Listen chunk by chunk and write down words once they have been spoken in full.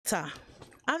Doctor,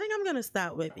 I think I'm going to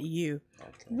start with you.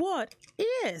 Okay. What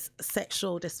is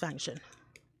sexual dysfunction?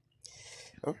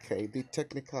 Okay, the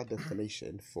technical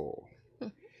definition for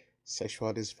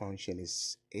sexual dysfunction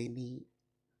is any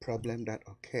problem that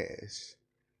occurs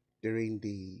during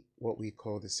the what we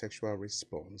call the sexual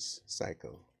response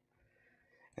cycle,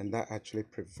 and that actually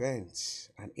prevents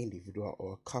an individual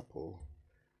or a couple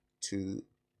to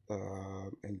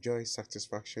enjoy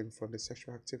satisfaction from the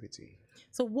sexual activity.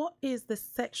 So what is the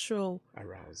sexual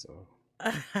Arousal.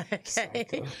 okay.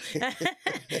 Cycle.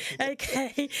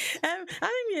 Okay. I think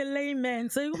you're a layman,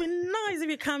 so it would be nice if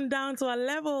you come down to our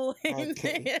level.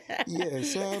 Okay.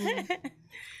 Yes.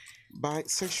 By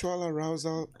sexual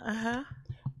arousal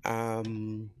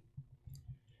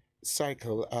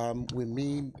cycle, we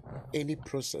mean any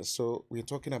process. So we're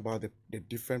talking about the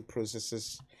different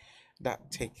processes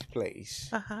that take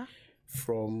place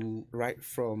from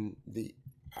the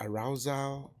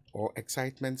arousal or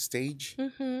excitement stage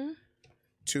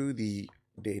to the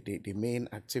main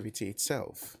activity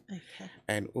itself. Okay.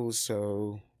 And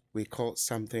also we call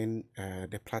something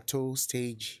the plateau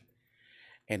stage,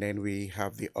 and then we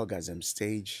have the orgasm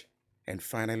stage, and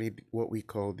finally what we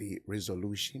call the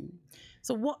resolution.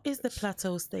 So what is the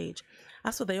plateau stage?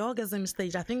 As for the orgasm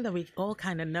stage, I think that we all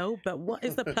kind of know, but what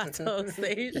is the plateau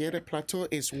stage? Yeah, the plateau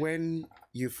is when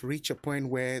you've reached a point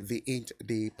where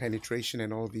the penetration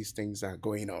and all these things are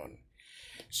going on.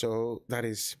 So that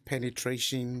is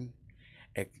penetration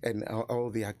and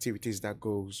all the activities that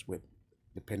goes with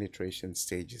the penetration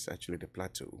stage is actually the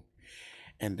plateau.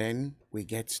 And then we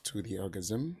get to the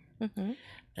orgasm, and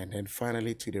then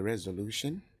finally to the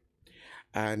resolution.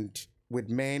 And with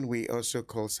men, we also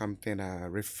call something a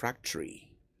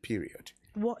refractory period.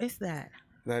 What is that?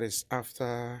 That is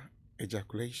after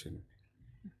ejaculation,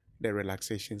 the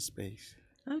relaxation space.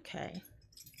 Okay.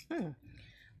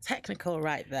 Technical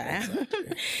right there.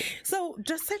 Exactly. So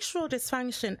does sexual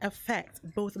dysfunction affect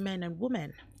both men and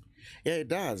women? Yeah, it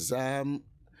does.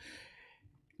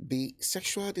 The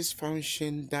sexual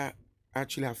dysfunction that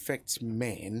actually affects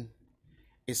men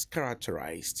is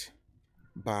characterized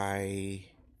by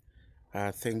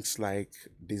things like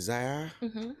desire,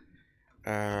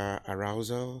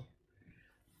 arousal,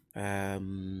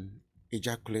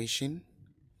 ejaculation,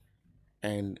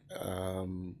 and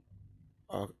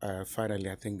finally,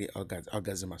 I think the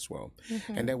orgasm as well.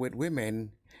 And then with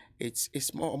women,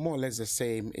 it's more or less the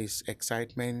same. It's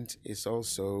excitement. It's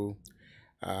also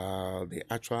the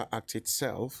actual act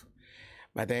itself.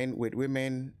 But then with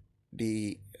women,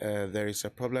 there is a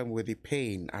problem with the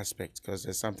pain aspect, because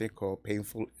there's something called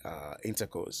painful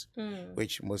intercourse,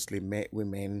 which mostly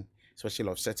women, especially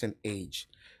of certain age,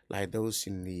 like those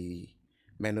in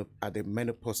at the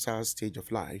menopausal stage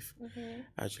of life,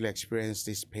 actually experience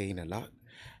this pain a lot.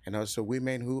 And also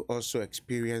women who also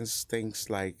experience things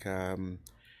like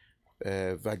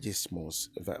vaginismus,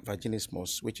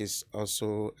 which is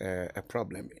also a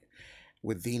problem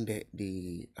within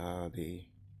the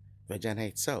vagina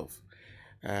itself.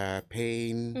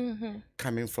 Pain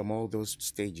coming from all those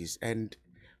stages. And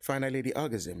finally, the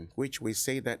orgasm, which we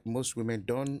say that most women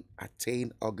don't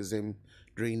attain orgasm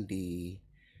during the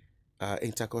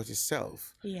intercourse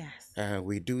itself. Yes.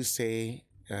 We do say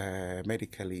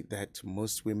medically that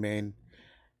most women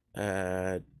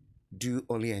do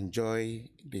only enjoy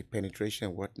the penetration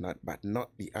and whatnot, but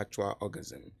not the actual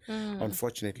orgasm.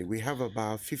 Unfortunately, we have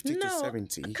about 50 to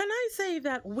 70. Can I say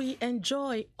that we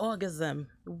enjoy orgasm?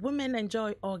 Women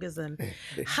enjoy orgasm.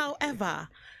 However,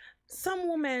 some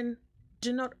women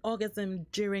do not orgasm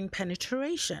during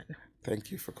penetration.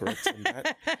 Thank you for correcting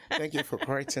that. Thank you for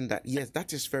correcting that. Yes,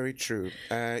 that is very true.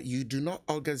 You do not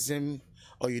orgasm,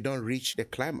 or you don't reach the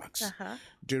climax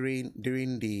during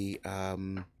the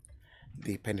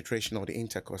penetration or the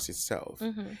intercourse itself.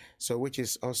 So which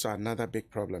is also another big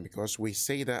problem, because we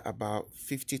say that about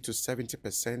 50 to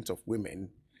 70% of women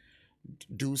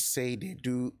do say they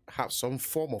do have some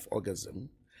form of orgasm,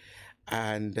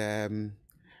 and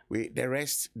the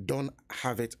rest don't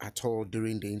have it at all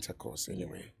during the intercourse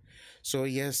anyway. Yeah. So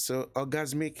yes, so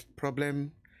orgasmic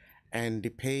problem and the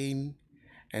pain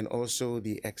and also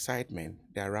the excitement,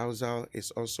 the arousal is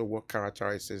also what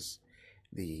characterizes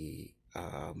the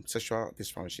sexual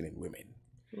dysfunction in women.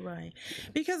 Right.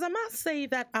 Because I must say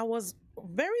that I was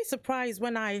very surprised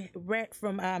when I read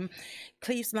from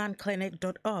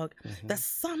clevelandclinic.org that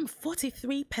some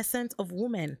 43% of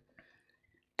women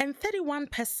and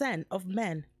 31% of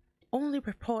men only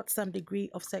report some degree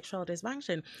of sexual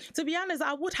dysfunction. To be honest,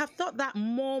 I would have thought that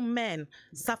more men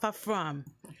suffer from.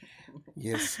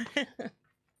 Yes,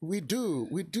 we do.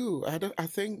 I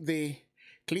think the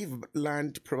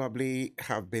Cleveland probably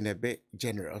have been a bit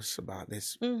generous about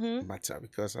this matter,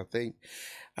 because I think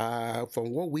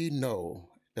from what we know,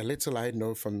 the little I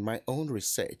know from my own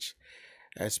research,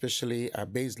 especially I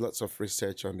based lots of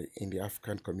research in the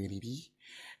African community.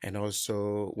 And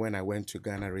also when I went to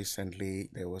Ghana recently,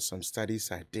 there were some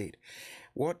studies I did.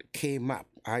 What came up,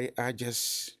 I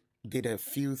just did a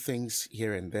few things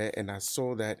here and there, and I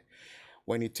saw that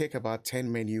when you take about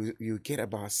 10 men, you get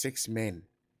about 6 men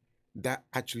that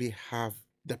actually have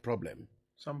the problem.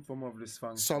 Some form of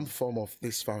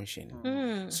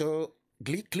dysfunction. So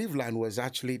Cleveland was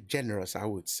actually generous, I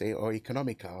would say, or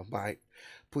economical by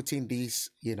putting these,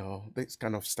 this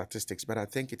kind of statistics. But I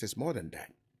think it is more than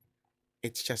that.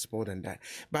 It's just more than that.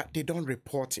 But they don't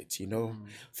report it,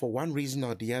 for one reason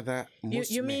or the other.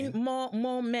 You mean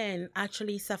more men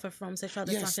actually suffer from sexual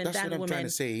dysfunction yes, that's than what I'm women? trying to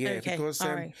say, yeah. Okay. Because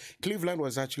Cleveland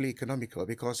was actually economical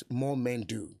because more men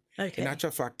do. Okay. In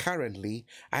actual fact, currently,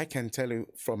 I can tell you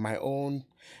from my own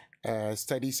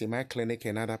studies in my clinic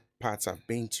and other parts I've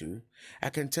been to, I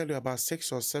can tell you about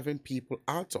 6 or 7 people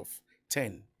out of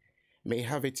 10 may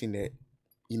have it in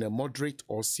a moderate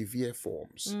or severe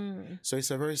forms. So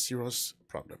it's a very serious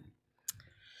problem.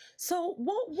 So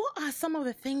what are some of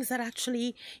the things that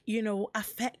actually,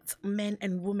 affect men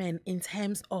and women in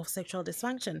terms of sexual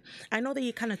dysfunction? I know that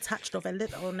you kind of touched on a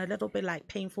little bit like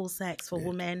painful sex for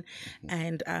women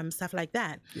and stuff like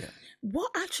that. Yeah.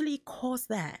 What actually caused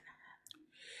that?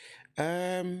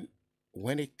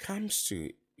 When it comes to,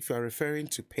 if you're referring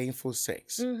to painful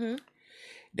sex,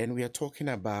 then we are talking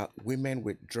about women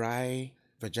with dry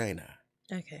vagina.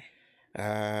 Okay.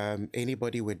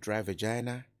 Anybody with dry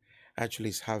vagina actually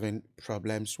is having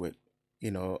problems with,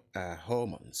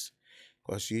 hormones,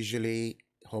 because usually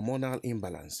hormonal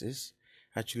imbalances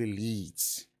actually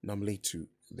leads normally to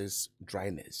this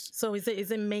dryness. So is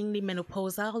it mainly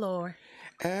menopausal or?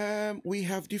 We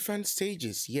have different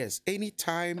stages. Yes,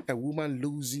 anytime a woman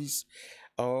loses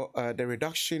or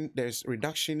there's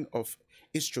reduction of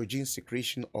estrogen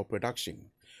secretion or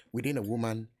production within a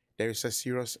woman, there is a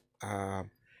serious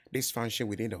dysfunction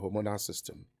within the hormonal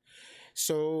system.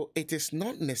 So it is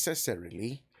not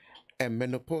necessarily a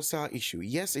menopausal issue.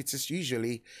 Yes, it is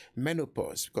usually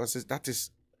menopause, because that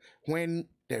is when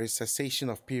there is cessation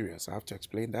of periods. I have to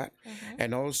explain that.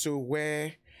 And also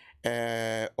where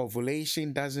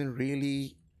ovulation doesn't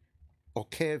really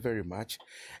occur very much,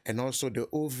 and also the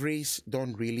ovaries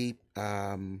don't really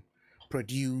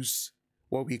produce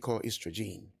what we call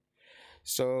estrogen.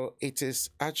 So it is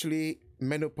actually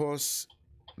menopause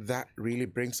that really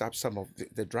brings up some of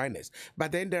the dryness.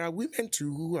 But then there are women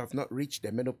too who have not reached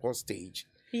the menopause stage,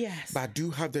 yes, but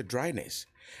do have the dryness.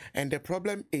 And the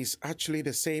problem is actually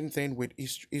the same thing with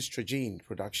estrogen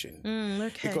production.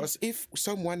 Okay. Because if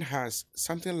someone has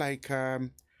something like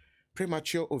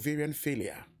premature ovarian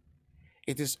failure,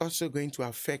 it is also going to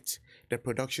affect the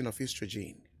production of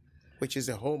estrogen, which is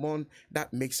a hormone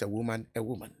that makes a woman a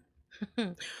woman.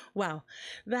 Wow,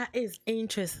 that is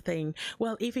interesting.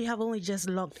 Well, if you have only just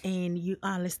logged in, you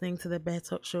are listening to the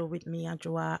Bedtalk show with me,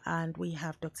 Adwoa, and we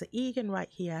have Dr. Egan right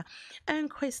here and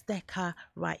Chris Decker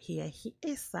right here. He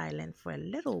is silent for a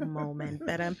little moment,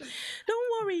 but don't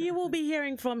worry, you will be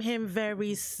hearing from him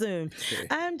very soon.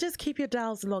 Okay. Just keep your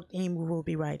dials logged in. We will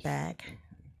be right back.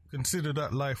 Consider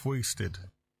that life wasted.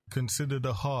 Consider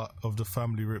the heart of the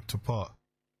family ripped apart.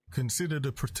 Consider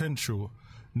the potential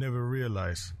never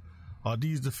realized. Are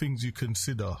these the things you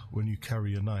consider when you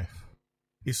carry a knife?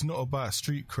 It's not about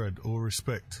street cred or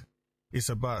respect. It's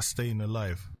about staying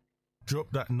alive.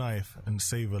 Drop that knife and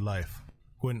save a life.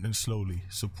 Gwenton slowly,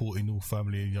 supporting all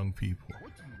family and young people.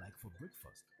 What do you like for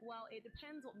breakfast? Well, it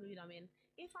depends what mood I'm in.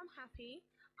 If I'm happy,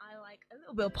 I like a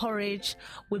little bit of porridge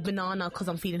with banana because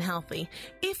I'm feeling healthy.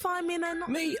 If I'm in a...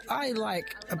 Me, I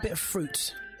like a bit of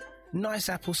fruit. Nice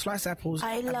apples, sliced apples.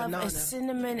 I love banana. a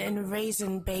cinnamon and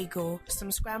raisin bagel,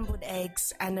 some scrambled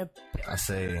eggs, and a bit I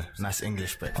say nice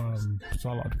English bit.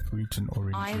 Salad, fruit and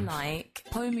orange. I like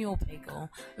wholemeal bagel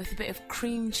with a bit of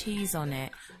cream cheese on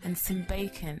it and some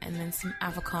bacon and then some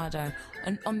avocado.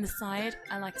 And on the side,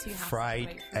 I like to have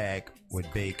fried egg with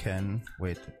bacon,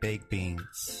 with baked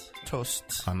beans,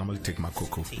 toast. I normally take my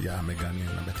cocoa. Yeah, I'm a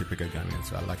Ghanaian. I'm a typical Ghanaian,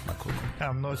 so I like my cocoa.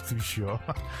 I'm not too sure.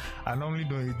 I normally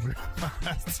don't eat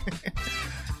breakfast.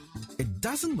 It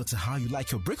doesn't matter how you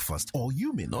like your breakfast, or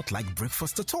you may not like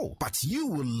breakfast at all, but you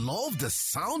will love the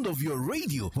sound of your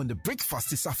radio when the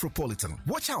breakfast is Afropolitan.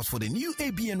 Watch out for the new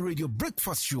ABN Radio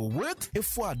Breakfast Show with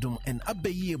Efuadum and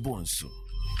Abeye Bonsu.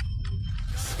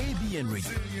 ABN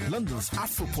Radio, London's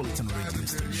Afropolitan radio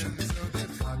station.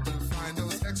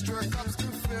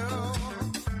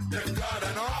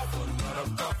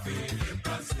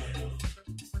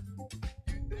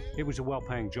 It was a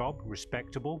well-paying job,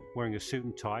 respectable, wearing a suit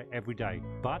and tie every day.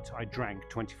 But I drank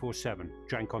 24/7.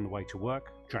 Drank on the way to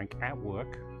work, drank at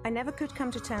work. I never could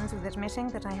come to terms with admitting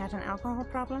that I had an alcohol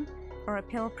problem or a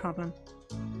pill problem.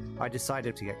 I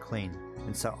decided to get clean,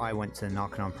 and so I went to the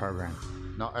Narconon program.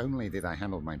 Not only did I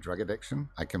handle my drug addiction,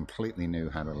 I completely knew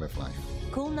how to live life.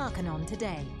 Call Narconon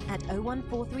today at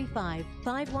 01435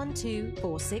 512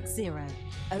 460.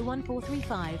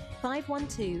 01435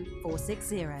 512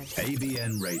 460.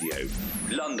 ABN Radio,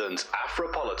 London's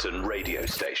Afropolitan radio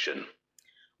station.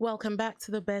 Welcome back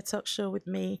to the Bedtalk show with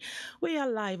me. We are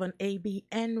live on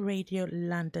ABN Radio,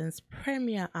 London's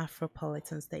premier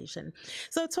Afropolitan station.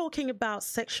 So talking about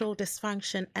sexual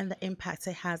dysfunction and the impact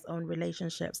it has on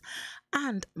relationships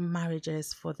and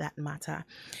marriages for that matter.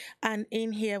 And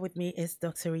in here with me is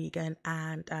Dr. Regan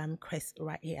and Chris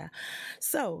right here.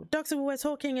 So, Doctor, we were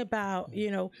talking about,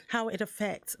 how it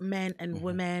affects men and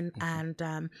women and,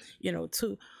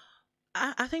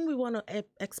 I think we want to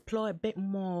explore a bit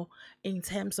more in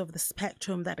terms of the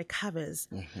spectrum that it covers.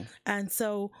 And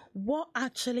so what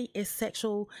actually is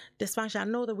sexual dysfunction? I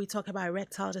know that we talk about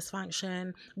erectile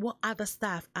dysfunction. What other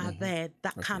stuff are there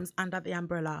that comes under the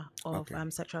umbrella of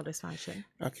sexual dysfunction?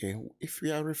 Okay, if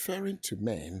we are referring to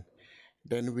men,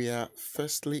 then we are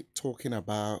firstly talking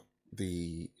about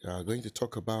going to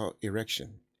talk about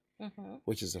erection,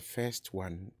 which is the first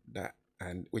one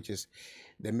and which is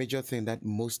the major thing that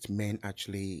most men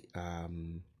actually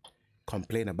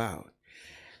complain about.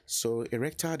 So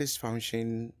erectile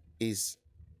dysfunction is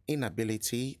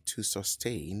inability to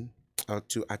sustain or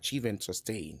to achieve and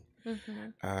sustain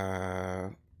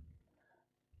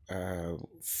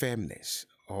firmness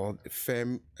or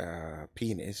firm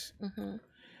penis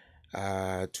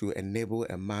to enable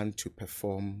a man to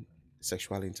perform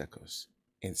sexual intercourse,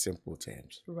 in simple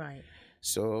terms. Right.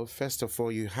 So first of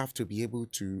all, you have to be able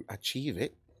to achieve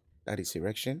it, that is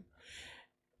erection,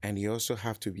 and you also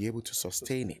have to be able to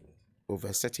sustain it over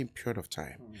a certain period of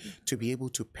time, to be able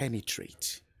to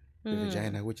penetrate the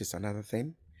vagina, which is another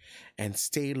thing, and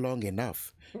stay long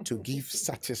enough to give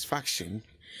satisfaction.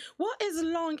 What is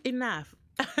long enough?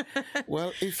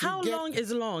 Well, how long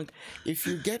is long? If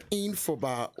you get in for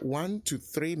about 1 to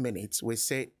 3 minutes, we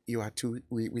say you are too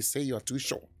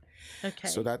short. Okay.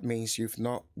 So that means you've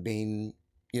not been,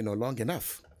 long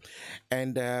enough.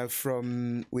 And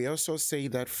we also say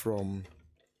that from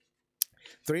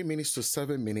 3 minutes to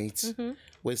 7 minutes,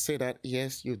 we say that,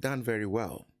 yes, you've done very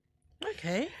well.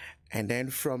 Okay. And then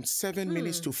from 7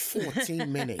 minutes to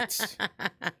 14 minutes,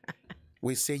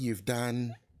 we say you've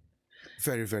done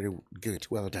very, very good.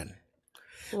 Well done.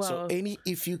 Wow. So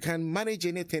if you can manage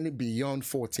anything beyond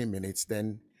 14 minutes,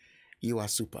 then you are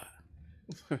super.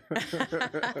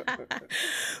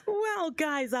 Well,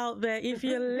 guys out there, if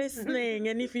you're listening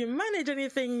and if you manage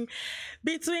anything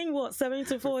between 7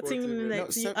 to 14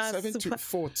 minutes, no, 7 to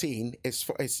 14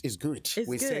 is good.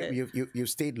 We say you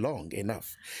stayed long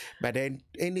enough, but then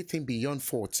anything beyond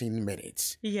 14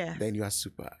 minutes, then you are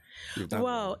super.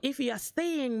 Well, if you are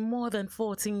staying more than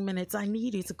 14 minutes, I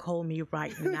need you to call me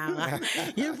right now.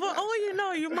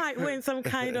 You might win some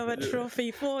kind of a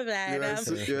trophy for that.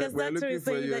 Because Dr. is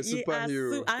saying that you are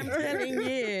I'm telling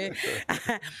you.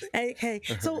 Okay.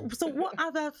 So what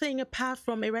other thing apart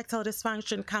from erectile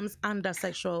dysfunction comes under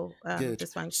sexual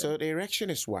dysfunction? So the erection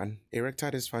is one.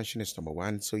 Erectile dysfunction is number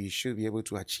one. So you should be able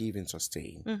to achieve and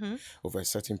sustain over a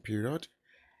certain period,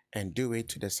 and do it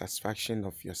to the satisfaction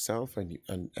of yourself and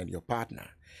your partner.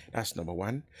 That's number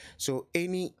one. So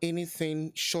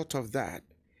anything short of that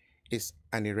is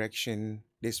an erection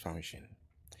dysfunction.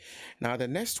 Now the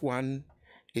next one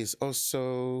is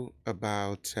also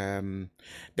about, then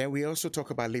we also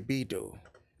talk about libido.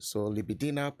 So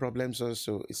libidinal problems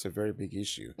also is a very big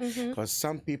issue because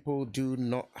some people do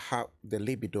not have the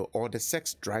libido or the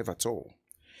sex drive at all.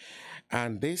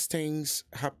 And these things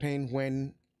happen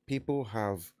when people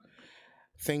have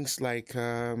things like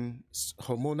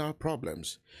hormonal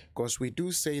problems, because we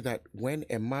do say that when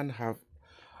a man have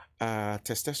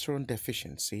testosterone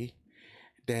deficiency,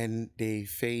 then they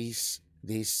face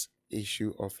this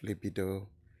issue of libido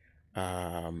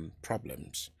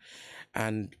problems.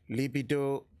 And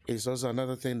libido is also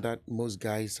another thing that most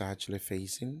guys are actually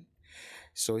facing.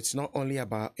 So it's not only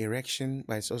about erection,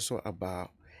 but it's also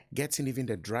about getting even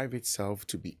the drive itself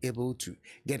to be able to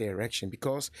get erection.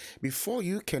 Because before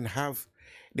you can have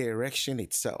the erection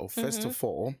itself, first of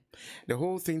all, the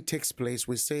whole thing takes place.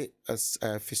 We say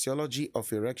a physiology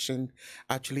of erection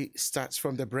actually starts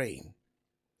from the brain.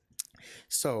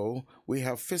 So we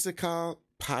have physical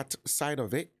side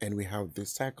of it, and we have the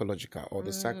psychological or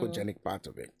the psychogenic part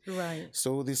of it. Right.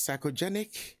 So the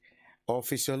psychogenic or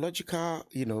physiological,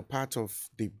 part of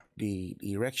the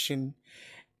erection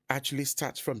actually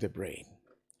starts from the brain.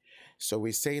 So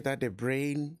we say that the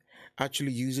brain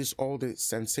actually uses all the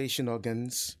sensation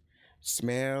organs,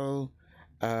 smell,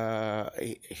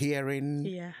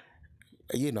 hearing,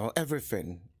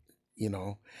 everything,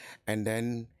 and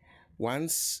then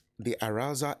once the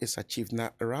arousal is achieved.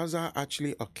 Now, arousal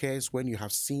actually occurs when you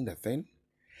have seen the thing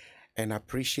and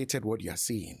appreciated what you are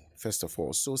seeing, first of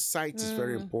all. So sight is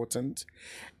very important,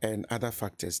 and other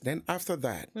factors. Then after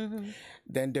that,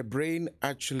 then the brain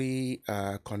actually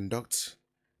conducts,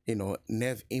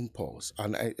 nerve impulse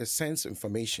and a sense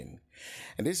information.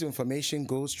 And this information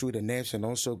goes through the nerves and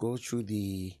also goes through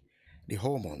the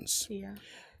hormones. Yeah.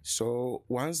 So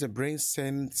once the brain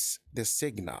sends the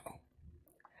signal,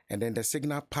 and then the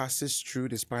signal passes through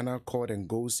the spinal cord and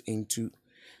goes into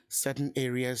certain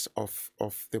areas of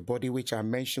the body, which I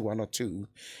mentioned one or two.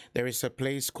 There is a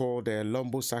place called the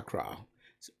lumbosacral,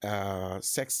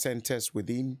 sex centers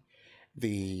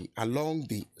along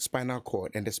the spinal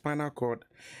cord. And the spinal cord,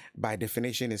 by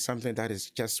definition, is something that is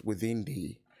just within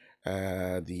the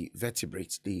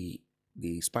vertebrates, the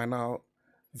spinal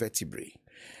vertebrae.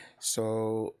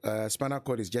 So spinal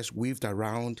cord is just weaved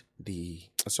around the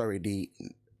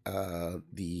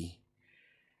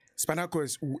spinal cord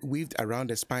is weaved around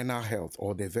the spinal health,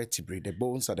 or the vertebrae, the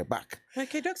bones at the back.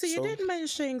 Okay, doctor, you did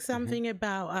mention something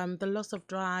about the loss of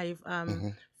drive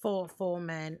for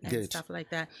men and stuff like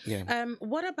that. Yeah.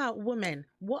 What about women?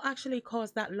 What actually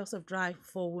caused that loss of drive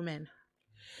for women?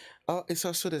 It's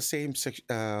also the same,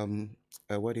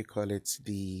 what do you call it?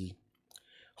 The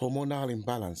hormonal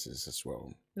imbalances as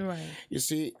well. Right. You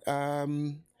see,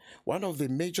 one of the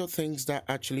major things that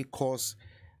actually cause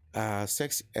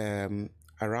sex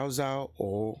arousal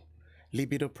or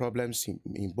libido problems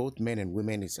in both men and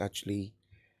women is actually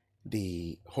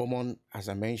the hormone, as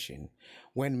I mentioned.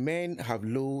 When men have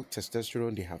low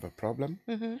testosterone, they have a problem.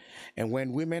 And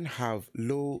when women have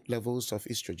low levels of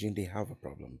estrogen, they have a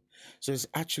problem. So it's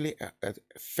actually,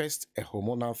 first, a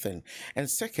hormonal thing. And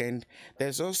second,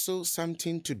 there's also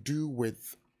something to do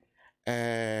with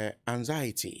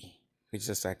anxiety, which is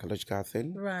a psychological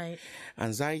thing. Right.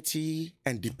 Anxiety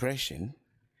and depression,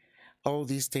 all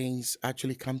these things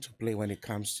actually come to play when it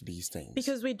comes to these things.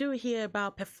 Because we do hear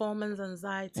about performance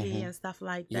anxiety and stuff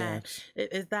like that. Yes.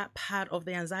 Is that part of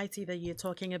the anxiety that you're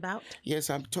talking about?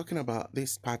 Yes, I'm talking about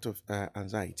this part of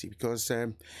anxiety, because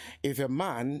if a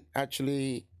man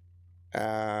actually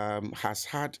has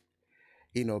had,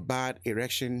 bad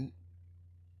erection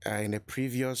in a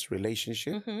previous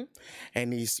relationship,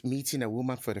 and he's meeting a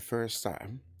woman for the first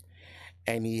time,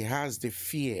 and he has the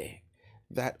fear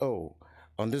that,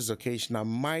 on this occasion, I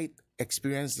might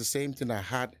experience the same thing I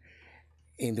had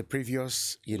in the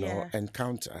previous,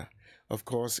 encounter. Of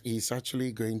course, he's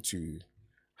actually going to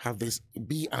have this,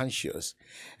 be anxious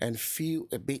and feel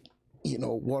a bit,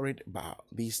 worried about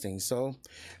these things. So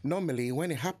normally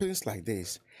when it happens like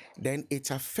this, then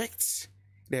it affects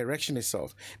the erection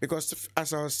itself. Because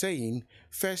as I was saying,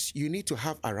 first you need to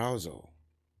have arousal.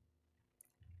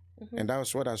 And that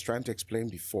was what I was trying to explain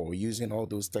before, using all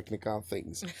those technical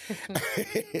things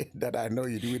that I know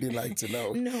you'd really like to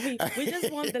know. No, we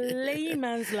just want the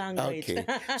layman's language. Okay.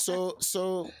 So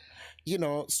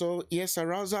yes,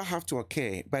 arousal have to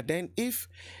occur. But then if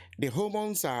the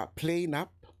hormones are playing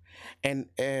up and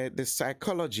the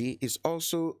psychology is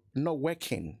also not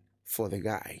working for the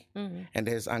guy, and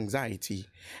there's anxiety,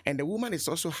 and the woman is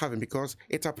also having, because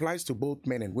it applies to both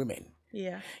men and women.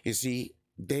 Yeah. You see,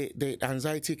 the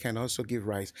anxiety can also give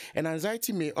rise, and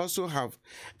anxiety may also have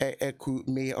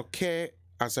may occur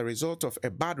as a result of a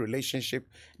bad relationship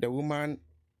the woman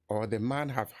or the man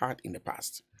have had in the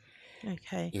past.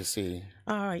 Okay. You see.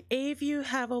 All right. If you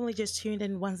have only just tuned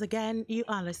in once again, you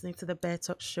are listening to the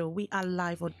Bedtalk Show. We are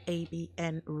live on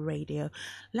ABN Radio,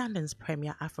 London's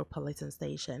premier Afropolitan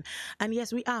station. And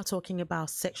yes, we are talking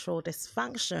about sexual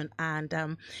dysfunction and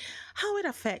how it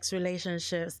affects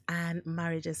relationships and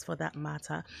marriages for that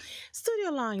matter. Studio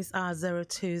lines are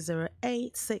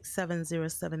 0208 670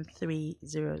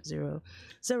 7300,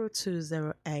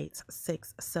 0208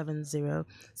 670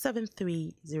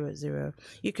 7300.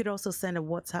 You could also send a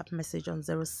WhatsApp message on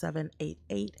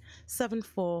 0788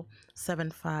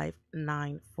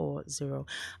 7475940.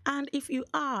 And if you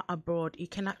are abroad, you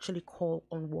can actually call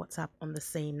on WhatsApp on the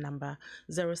same number,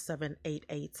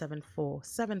 0788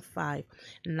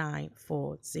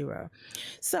 7475940.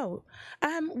 So,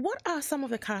 what are some of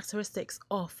the characteristics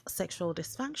of sexual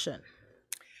dysfunction?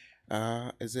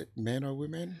 Is it men or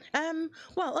women?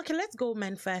 Well, okay, let's go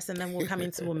men first and then we'll come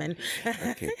into women.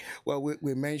 Okay. Well,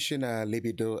 we mentioned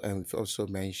libido and also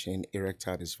mentioned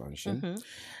erectile dysfunction.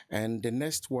 And the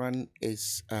next one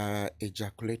is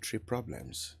ejaculatory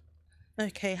problems.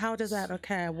 Okay, how does that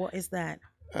occur? What is that?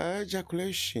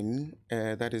 Ejaculation,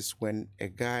 that is when a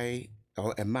guy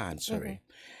or a man, sorry,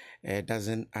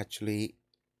 doesn't actually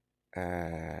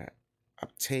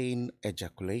obtain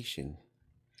ejaculation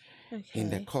in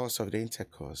the course of the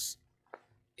intercourse.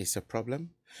 It's a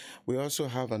problem. We also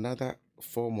have another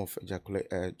form of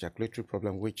ejaculatory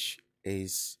problem, which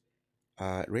is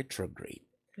retrograde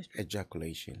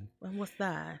ejaculation. And what's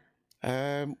that?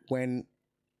 When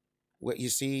you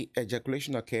see,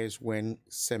 ejaculation occurs when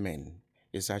semen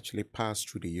is actually passed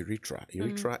through the urethra.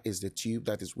 Urethra is the tube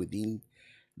that is within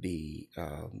the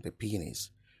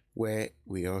penis, where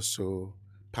we also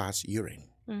pass urine.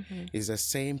 It's the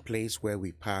same place where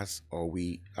we pass or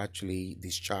we actually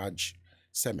discharge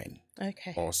semen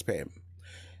or sperm.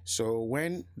 So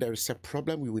when there is a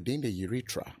problem within the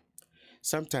urethra,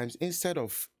 sometimes instead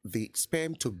of the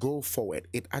sperm to go forward,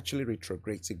 it actually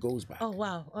retrogrades, it goes back. Oh,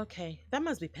 wow. Okay. That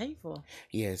must be painful.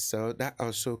 Yes, so that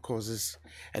also causes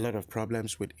a lot of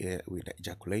problems with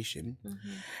ejaculation.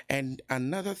 And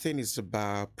another thing is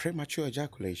about premature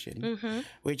ejaculation,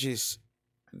 which is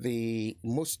the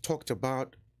most talked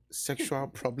about sexual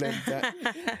problem that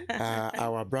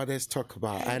our brothers talk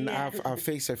about. And I've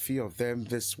faced a few of them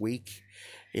this week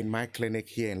in my clinic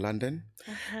here in London.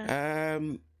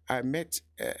 I met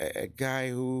a guy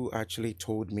who actually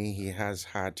told me he has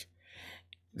had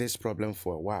this problem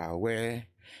for a while, where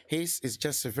his is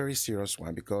just a very serious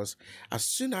one, because as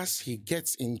soon as he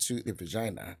gets into the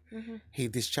vagina, he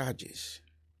discharges.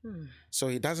 So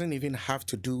he doesn't even have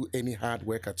to do any hard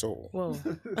work at all. Whoa.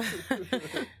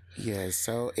 Yes,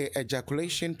 so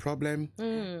ejaculation problem,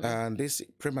 this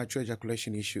premature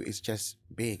ejaculation issue is just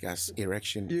big as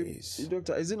erection is.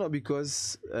 Doctor, is it not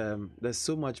because there's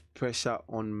so much pressure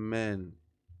on men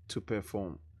to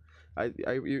perform?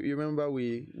 You remember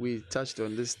we touched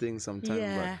on this thing sometime,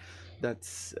 but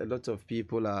that a lot of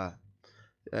people a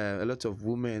lot of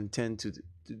women tend to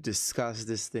discuss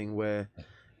this thing where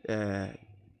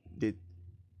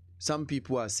some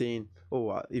people are saying,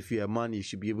 oh, if you're a man, you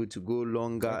should be able to go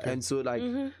longer. And so, like,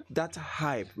 that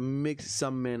hype makes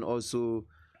some men also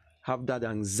have that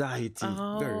anxiety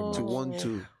to want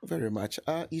to. Very much.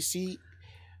 You see,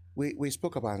 we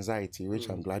spoke about anxiety, which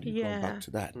I'm glad you brought back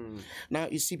to that. Now,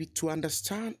 you see, to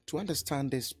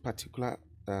understand this particular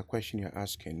question you're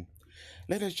asking,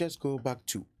 let us just go back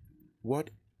to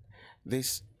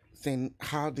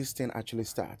how this thing actually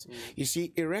starts. You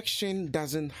see, erection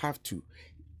doesn't have to.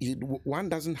 One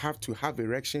doesn't have to have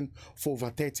erection for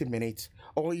over 30 minutes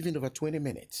or even over 20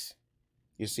 minutes.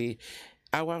 You see,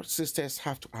 our sisters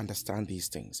have to understand these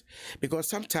things, because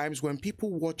sometimes when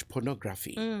people watch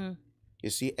pornography, you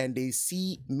see, and they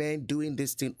see men doing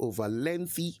this thing over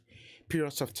lengthy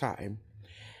periods of time,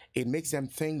 it makes them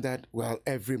think that, well,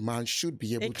 every man should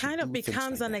be able to do things like that. It kind of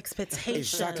becomes an expectation.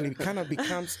 Exactly. It kind of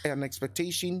becomes an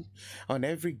expectation on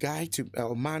every guy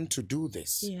or man to do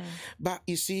this. Yeah. But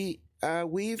you see,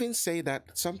 we even say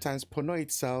that sometimes porno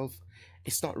itself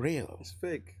is not real. It's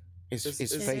fake. It's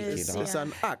fake, you know. It's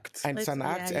an act. And it's an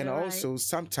act, and also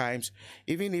sometimes,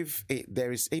 even if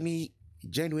there is any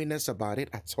genuineness about it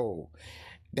at all,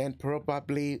 then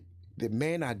probably the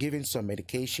men are given some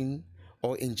medication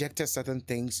or injected certain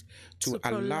things to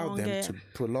allow them to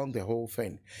prolong the whole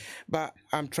thing. But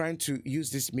I'm trying to use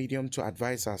this medium to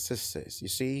advise our sisters. You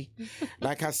see,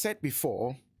 like I said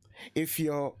before, if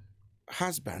your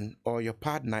husband or your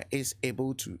partner is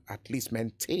able to at least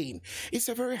maintain, it's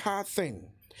a very hard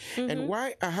thing. And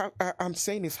why I'm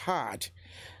saying it's hard,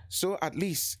 so at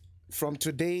least from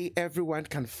today, everyone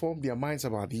can form their minds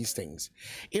about these things.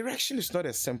 Erection is not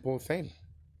a simple thing.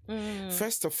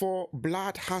 First of all,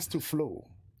 blood has to flow.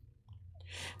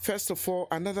 First of all,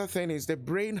 another thing is the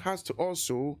brain has to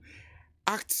also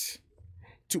act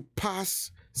to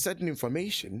pass certain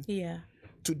information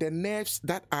to the nerves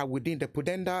that are within the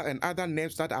pudenda and other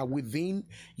nerves that are within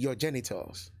your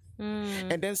genitals.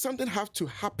 And then something has to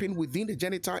happen within the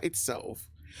genital itself.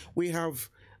 We have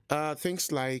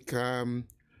things like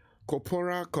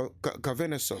corpora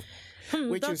cavernosa,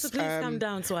 which Doctor, is please come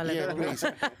down to our level. please.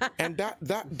 And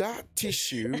that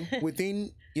tissue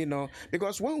within, you know,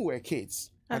 because when we were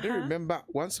kids, I do remember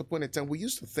once upon a time we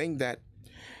used to think that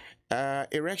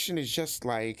erection is just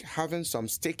like having some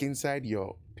stick inside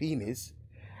your penis,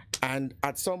 and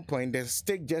at some point the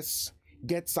stick just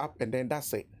gets up and then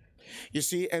that's it. You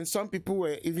see, and some people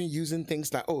were even using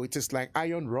things like, oh, it is like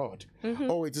iron rod.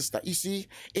 Oh, it is like, you see,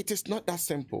 it is not that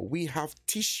simple. We have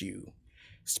tissue,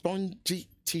 spongy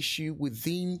tissue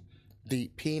within the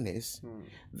penis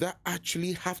that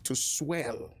actually have to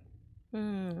swell.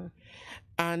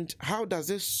 And how does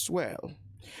it swell?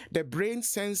 The brain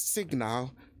sends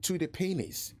signal to the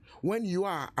penis when you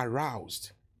are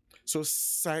aroused. So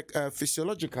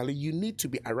physiologically, you need to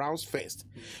be aroused first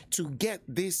to get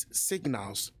these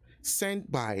signals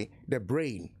sent by the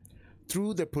brain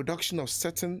through the production of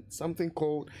something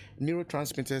called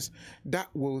neurotransmitters that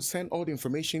will send all the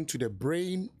information to the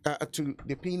brain, to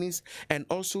the penis, and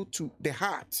also to the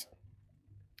heart.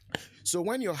 So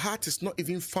when your heart is not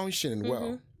even functioning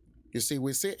well, you see,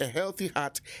 we say a healthy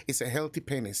heart is a healthy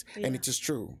penis, and it is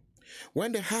true.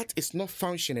 When the heart is not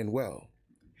functioning well,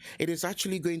 it is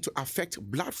actually going to affect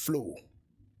blood flow.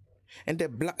 And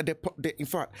in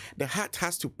fact, the heart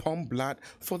has to pump blood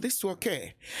for this to occur.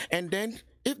 And then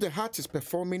if the heart is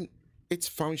performing its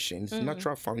functions,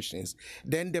 natural functions,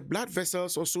 then the blood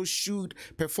vessels also should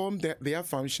perform their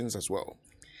functions as well.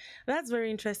 That's very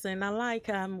interesting. I like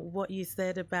what you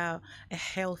said about a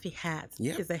healthy heart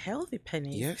is a healthy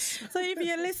penis. Yes. So if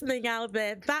you're listening out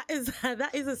there, that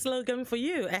is a slogan for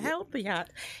you. A healthy heart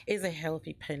is a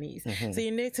healthy penis. So you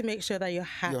need to make sure that your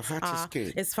heart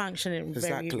is functioning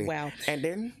very well. And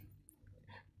then,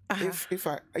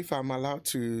 if I'm allowed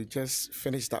to just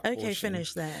finish that portion. Okay,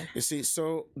 finish that. You see,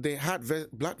 so the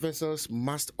blood vessels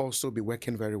must also be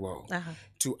working very well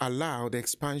to allow the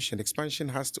expansion. Expansion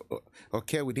has to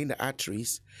occur within the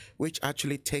arteries, which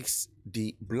actually takes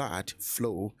the blood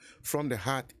flow from the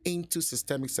heart into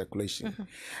systemic circulation.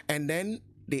 And then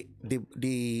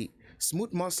the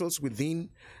smooth muscles within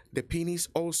the penis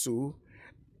also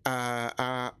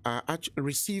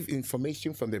receive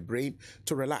information from the brain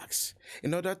to relax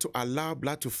in order to allow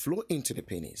blood to flow into the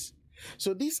penis.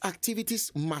 So these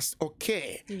activities must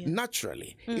occur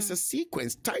naturally. It's a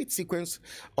tight sequence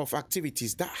of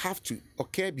activities that have to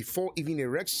occur before even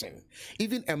erection.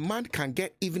 Even a man can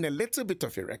get even a little bit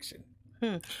of erection.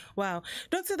 Wow.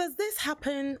 Doctor, does this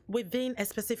happen within a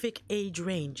specific age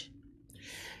range?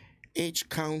 Age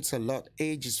counts a lot.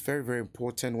 Age is very, very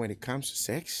important when it comes to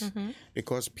sex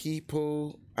because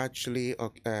people actually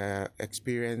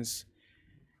experience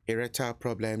erectile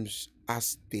problems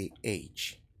as they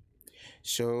age.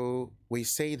 So we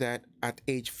say that at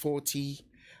age 40,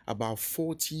 about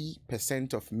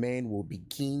 40% of men will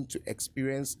begin to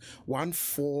experience one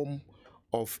form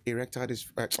of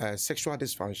sexual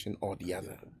dysfunction or the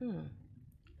other.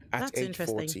 At age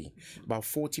 40, about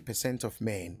 40% of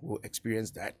men will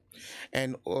experience that.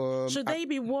 And should they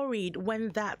be worried when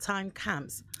that time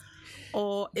comes?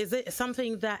 Or is it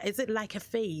something is it like a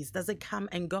phase? Does it come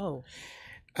and go?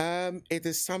 It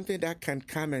is something that can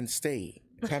come and stay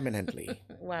permanently.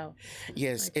 Wow.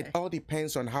 Yes, it all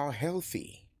depends on how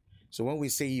healthy. So when we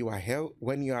say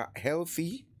when you are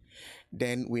healthy,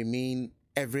 then we mean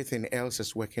everything else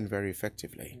is working very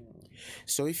effectively.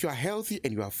 So if you are healthy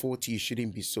and you are 40, you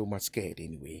shouldn't be so much scared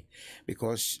anyway,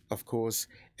 because of course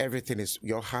everything is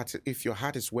if your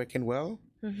heart is working well,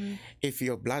 if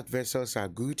your blood vessels are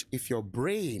good, if your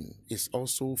brain is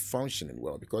also functioning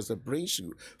well, because the brain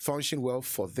should function well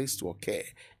for this to occur,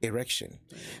 erection.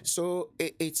 So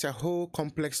it's a whole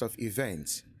complex of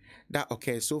events that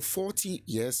occur. So 40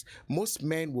 years, most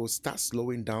men will start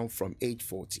slowing down from age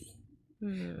 40.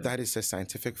 That is a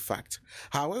scientific fact.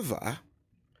 However,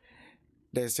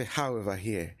 there's a however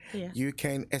here. You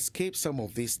can escape some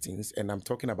of these things, and I'm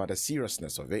talking about the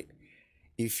seriousness of it,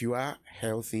 if you are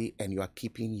healthy and you are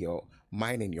keeping your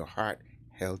mind and your heart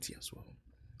healthy as well.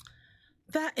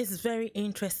 That is very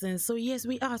interesting. So yes,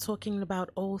 we are talking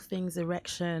about all things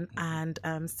erection and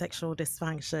sexual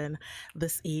dysfunction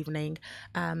this evening.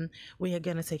 We are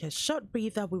going to take a short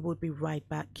breather. We will be right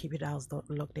back. Keep it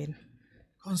logged in.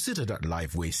 Consider that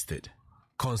life wasted.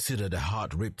 Consider the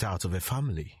heart ripped out of a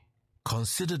family.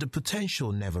 Consider the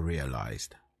potential never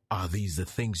realized. Are these the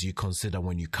things you consider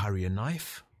when you carry a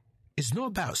knife? It's not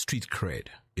about street cred.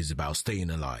 It's about staying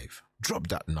alive. Drop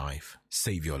that knife.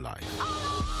 Save your life.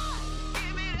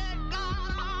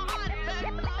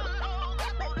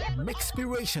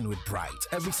 Mixpiration with Bright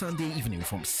every Sunday evening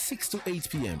from 6 to 8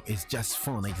 p.m. is just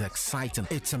fun. It's exciting.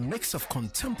 It's a mix of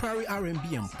contemporary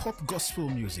R&B and pop gospel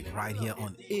music right here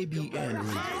on ABN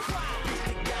Radio.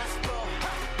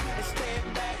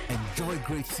 Enjoy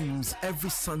great themes every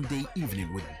Sunday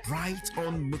evening with Bright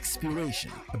on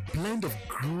Mixpiration. A blend of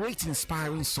great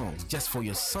inspiring songs just for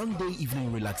your Sunday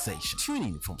evening relaxation. Tune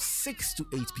in from 6 to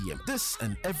 8 p.m. This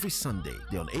and every Sunday.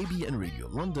 They're on ABN Radio,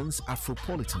 London's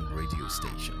Afropolitan radio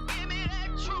station.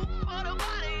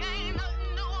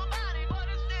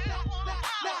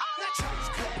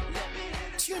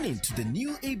 Tune in to the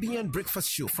new ABN Breakfast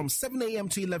Show from 7 a.m.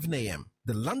 to 11 a.m.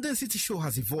 The London City Show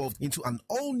has evolved into an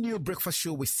all-new breakfast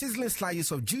show with sizzling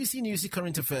slices of juicy newsy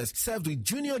current affairs served with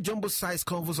junior jumbo-sized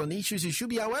convos on issues you should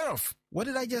be aware of. What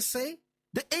did I just say?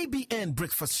 The ABN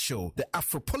Breakfast Show, the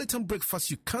Afropolitan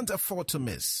breakfast you can't afford to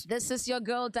miss. This is your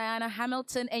girl, Diana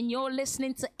Hamilton, and you're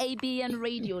listening to ABN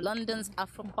Radio, London's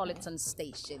Afropolitan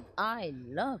station. I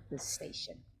love this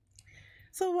station.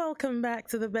 So welcome back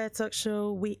to the Bedtalk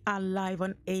Show. We are live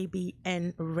on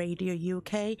ABN Radio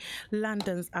UK,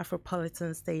 London's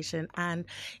Afropolitan station. And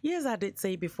yes, I did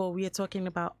say before, we are talking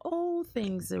about all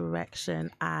things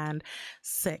erection and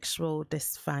sexual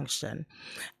dysfunction.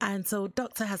 And so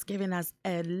Doctor has given us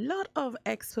a lot of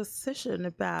exposition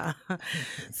about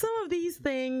some of these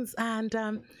things.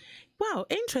 And wow,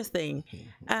 interesting.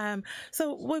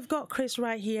 So we've got Chris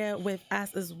right here with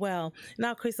us as well.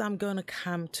 Now, Chris, I'm going to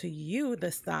come to you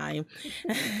this time.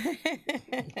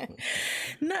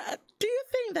 Now, do you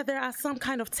think that there are some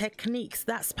kind of techniques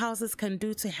that spouses can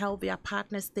do to help their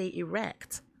partner stay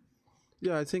erect?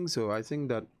 Yeah, I think so. I think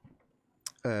that,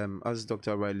 as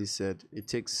Dr. Riley said, it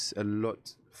takes a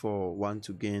lot for one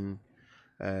to gain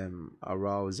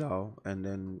arousal and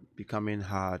then becoming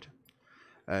hard.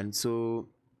 And so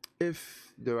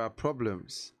if there are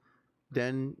problems,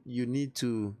 then you need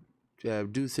to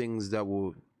do things that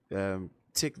will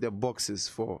tick the boxes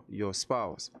for your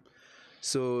spouse.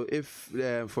 So if,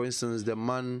 for instance, the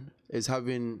man is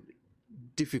having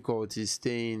difficulty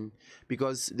staying,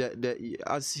 because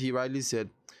as he rightly said,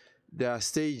 there are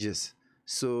stages.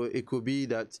 So it could be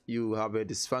that you have a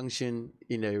dysfunction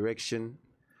in an erection,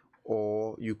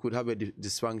 or you could have a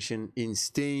dysfunction in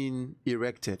staying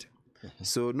erected.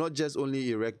 So not just only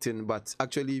erecting, but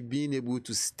actually being able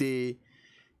to stay,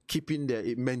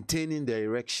 maintaining the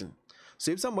erection. So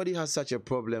if somebody has such a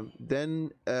problem,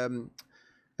 then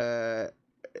the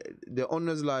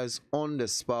onus lies on the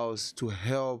spouse to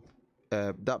help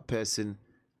that person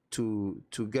to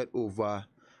get over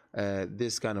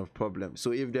this kind of problem.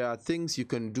 So if there are things you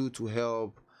can do to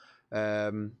help,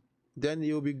 then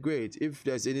it will be great. If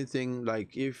there's anything,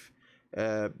 like if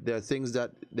there are things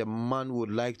that the man would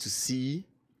like to see,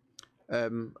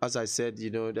 as I said,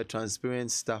 the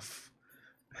transparent stuff,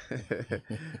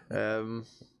 a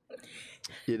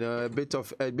bit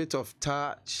of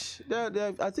touch.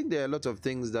 I think there are a lot of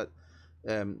things that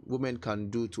women can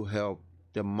do to help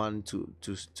the man to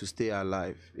stay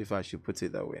alive, if I should put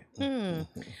it that way.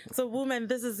 So women,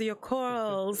 this is your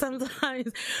call.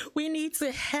 Sometimes we need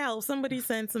to help. Somebody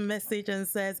sends a message and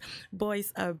says,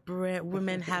 boys are bread,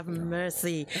 women have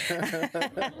mercy.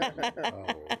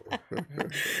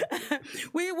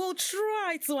 We will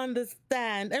try to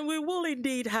understand, and we will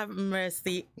indeed have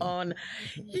mercy on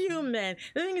you men.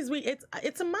 The thing is,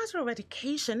 it's a matter of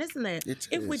education, isn't it?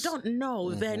 If we don't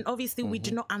know, then obviously we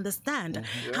do not understand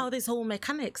how this whole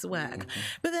mechanics work.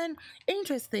 But then,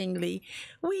 interestingly,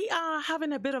 we are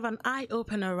having a bit of an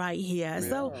eye-opener right here.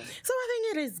 So I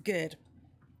think it is good.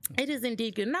 It is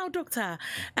indeed good. Now, Doctor,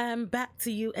 back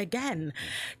to you again.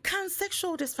 Can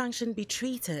sexual dysfunction be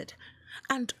treated?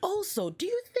 And also, do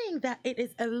you think that it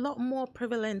is a lot more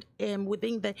prevalent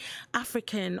within the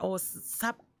African or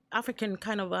sub-African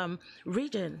kind of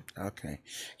region? Okay.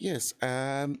 Yes,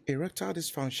 erectile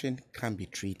dysfunction can be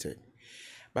treated.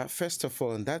 But first of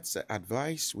all, and that's the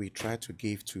advice we try to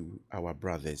give to our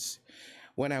brothers.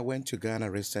 When I went to Ghana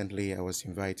recently, I was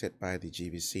invited by the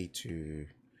GBC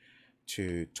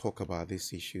to talk about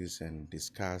these issues and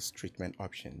discuss treatment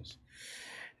options.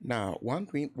 Now, one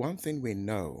thing we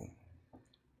know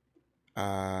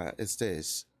is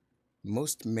this: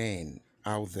 most men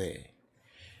out there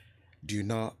do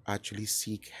not actually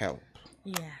seek help.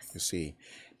 Yes. You see,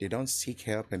 they don't seek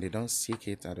help, and they don't seek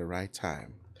it at the right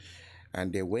time.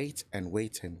 And they wait and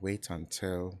wait and wait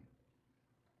until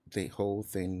the whole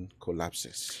thing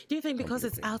collapses. Do you think because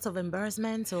it's out of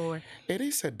embarrassment, or? It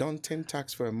is a daunting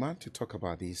task for a man to talk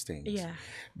about these things. Yeah.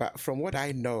 But from what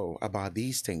I know about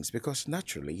these things, because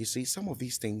naturally, you see, some of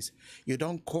these things, you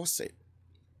don't cause it.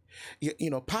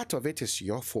 You know, part of it is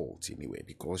your fault anyway,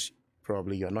 because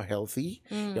probably you're not healthy,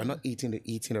 you're not eating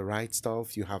the right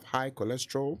stuff, you have high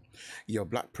cholesterol, your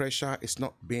blood pressure is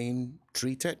not being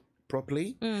treated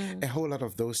properly, a whole lot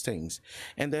of those things.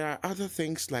 And there are other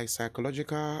things like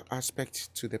psychological aspects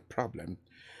to the problem,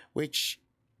 which,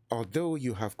 although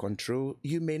you have control,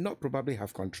 you may not probably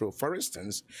have control. For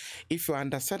instance, if you're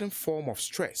under certain form of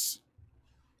stress,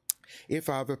 if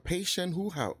I have a patient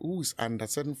who's under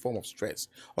certain form of stress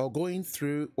or going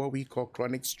through what we call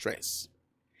chronic stress,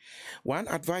 one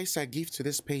advice I give to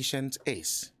this patient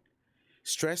is,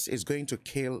 stress is going to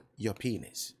kill your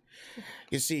penis.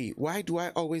 You see, why do I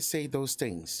always say those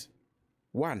things?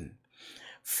 One,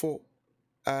 for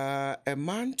a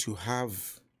man to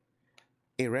have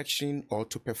erection or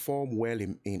to perform well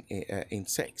in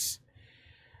sex,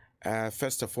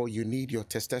 first of all, you need your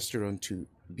testosterone to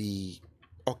be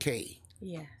okay.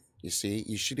 Yes. You see,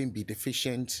 you shouldn't be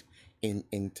deficient in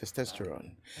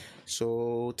testosterone.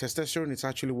 So testosterone is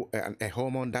actually a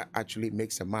hormone that actually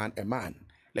makes a man a man.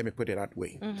 Let me put it that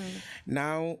way.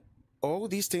 Now, all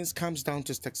these things comes down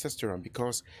to testosterone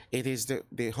because it is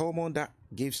the hormone that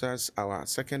gives us our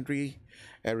secondary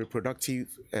reproductive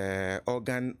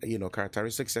organ,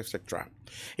 characteristics, etc.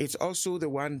 It's also the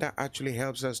one that actually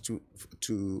helps us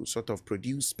to sort of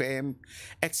produce sperm,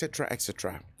 etc.,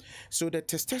 etc. So the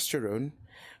testosterone,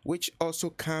 which also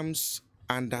comes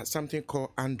under something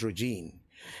called androgen,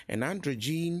 and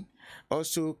androgen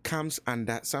also comes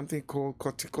under something called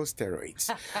corticosteroids.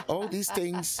 All these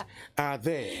things are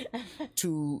there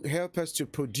to help us to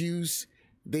produce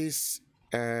this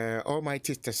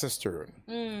almighty testosterone.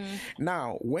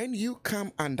 Now, when you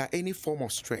come under any form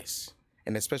of stress,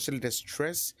 and especially the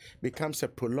stress becomes a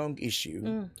prolonged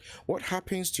issue, what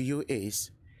happens to you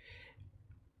is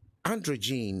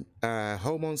androgen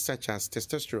hormones such as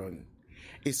testosterone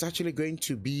is actually going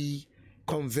to be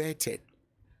converted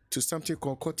to something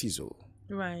called cortisol.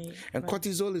 Right. And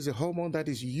cortisol is a hormone that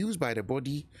is used by the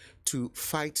body to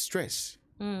fight stress.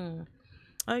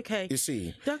 Okay. You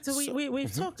see, Doctor,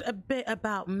 we've talked a bit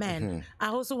about men. I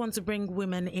also want to bring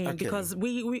women in because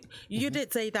you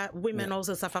did say that women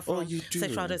also suffer from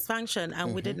sexual dysfunction,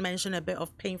 and we did mention a bit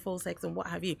of painful sex and what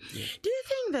have you. Do you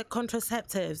think that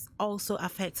contraceptives also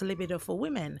affect libido for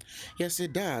women? Yes,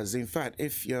 it does. In fact,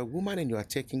 if you're a woman and you are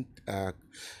taking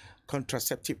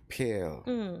contraceptive pill,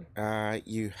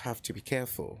 you have to be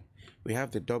careful. We have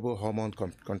the double hormone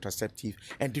contraceptive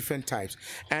and different types.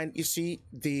 And you see,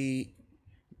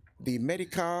 the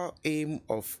medical aim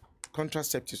of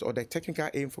contraceptives, or the technical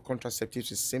aim for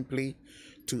contraceptives, is simply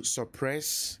to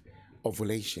suppress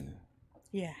ovulation.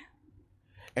 Yeah.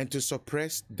 And to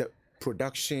suppress the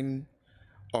production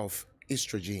of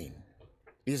estrogen.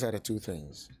 These are the two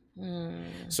things.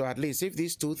 So at least if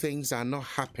these two things are not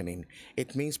happening,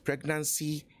 it means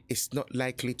pregnancy is not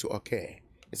likely to occur.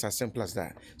 It's as simple as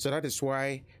that. So that is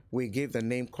why we give the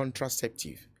name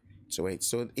contraceptive. So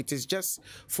it is just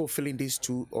fulfilling these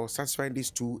two, or satisfying these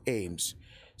two aims: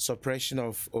 suppression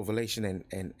of ovulation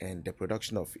and the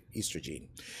production of estrogen.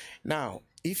 Now,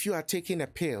 if you are taking a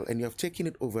pill and you have taken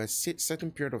it over a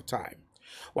certain period of time,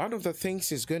 one of the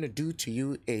things it's going to do to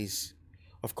you is,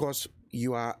 of course,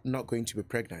 you are not going to be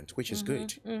pregnant, which is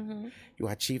good. You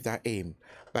achieve that aim.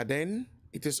 But then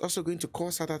it is also going to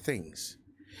cause other things,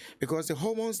 because the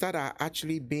hormones that are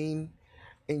actually being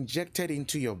injected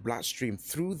into your bloodstream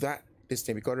through this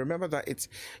thing, because remember that it's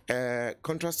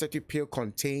contraceptive pill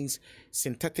contains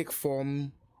synthetic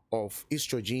form of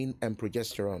estrogen and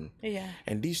progesterone.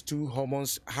 And these two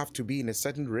hormones have to be in a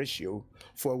certain ratio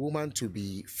for a woman to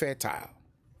be fertile.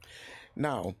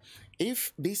 Now,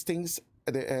 if these things,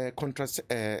 the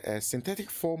synthetic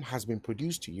form has been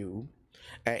produced to you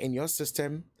in your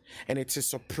system, and it is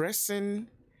suppressing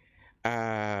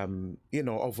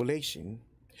ovulation,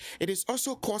 it is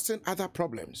also causing other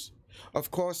problems.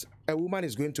 Of course, a woman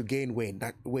is going to gain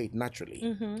weight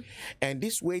naturally. And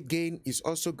this weight gain is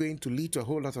also going to lead to a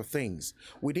whole lot of things.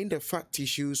 Within the fat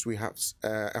tissues, we have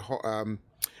an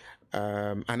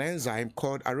enzyme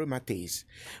called aromatase,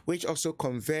 which also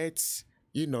converts,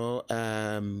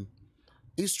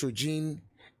 estrogen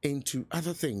into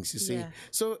other things, you see.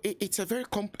 So it's a very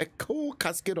a whole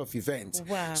cascade of events.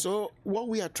 Wow. So what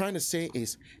we are trying to say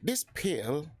is this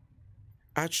pill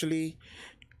actually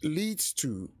leads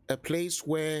to a place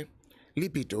where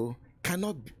libido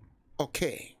cannot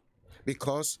occur,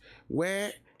 because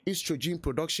where estrogen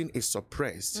production is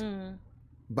suppressed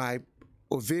by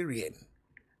ovarian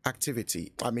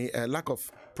activity, a lack of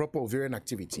proper ovarian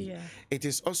activity, it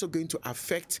is also going to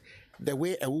affect the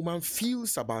way a woman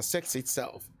feels about sex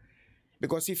itself.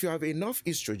 Because if you have enough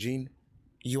estrogen,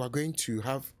 you are going to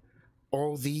have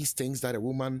all these things that a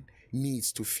woman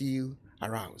needs to feel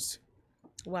aroused.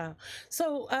 Wow.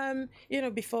 So,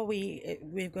 before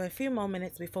we've got a few more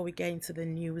minutes before we get into the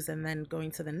news and then go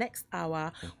into the next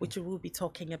hour, which we will be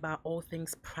talking about all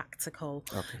things practical,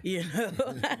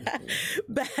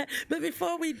 but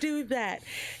before we do that,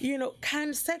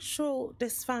 can sexual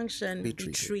dysfunction be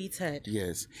treated?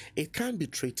 Yes, it can be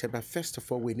treated, but first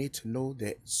of all, we need to know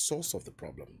the source of the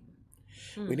problem.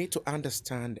 We need to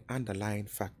understand the underlying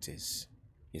factors,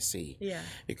 you see.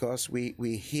 Because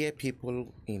we hear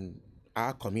people in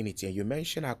our community, and you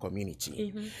mentioned our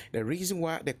community. The reason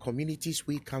why the communities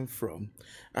we come from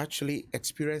actually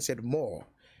experience it more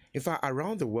In fact,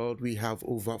 around the world, we have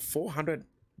over 400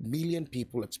 million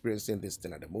people experiencing this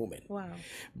thing at the moment. Wow.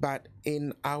 But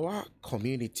in our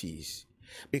communities,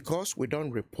 because we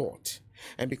don't report,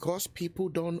 and because people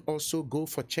don't also go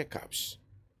for checkups,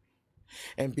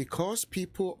 and because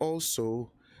people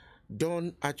also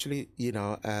don't actually,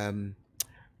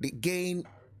 they gain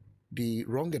the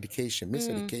wrong education,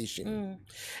 miseducation,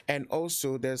 and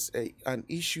also there's an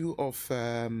issue of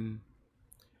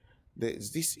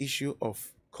there's this issue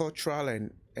of cultural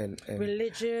and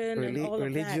religion and all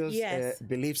religious of that. Yes.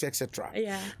 Beliefs, etc.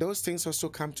 Yeah. Those things also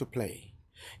come to play.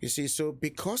 You see, so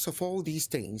because of all these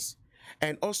things,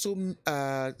 and also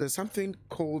there's something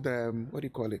called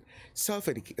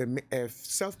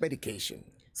self-medication.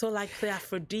 So like the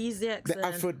aphrodisiacs. The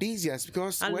aphrodisiacs,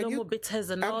 because when you,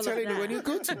 and I'm all telling of you, that. when you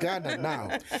go to Ghana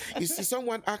now, you see,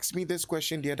 someone asked me this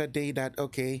question the other day that,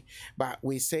 okay, but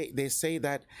they say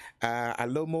that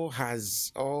Alomo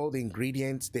has all the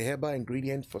ingredients, the herbal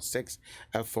ingredients for sex,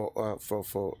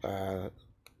 for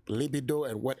libido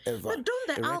and whatever. But don't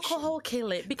the erection. alcohol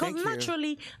kill it? Because Thank you.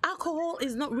 naturally, alcohol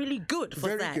is not really good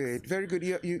for sex. Very good.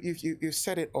 You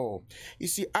said it all. You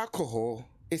see, alcohol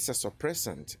is a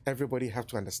suppressant. Everybody have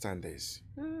to understand this.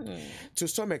 To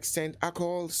some extent,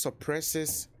 alcohol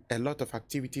suppresses a lot of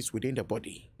activities within the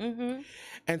body.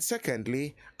 And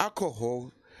secondly,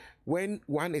 alcohol, when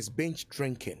one is binge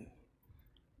drinking,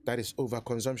 that is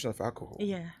overconsumption of alcohol,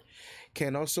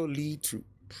 can also lead to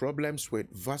problems with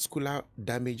vascular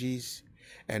damages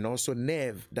and also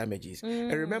nerve damages.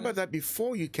 And remember that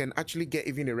before you can actually get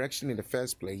even erection in the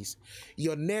first place,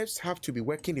 your nerves have to be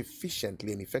working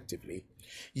efficiently and effectively.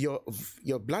 Your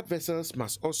blood vessels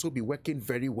must also be working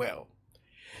very well.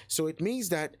 So it means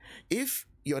that if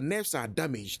your nerves are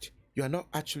damaged, you are not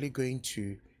actually going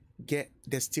to get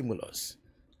the stimulus.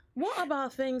 What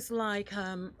about things like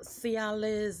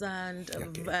Cialis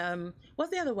and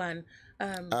what's the other one?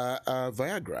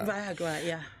 Viagra. Viagra,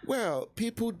 yeah. Well,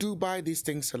 people do buy these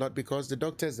things a lot because the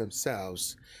doctors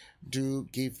themselves do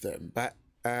give them. But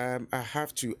I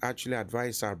have to actually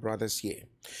advise our brothers here.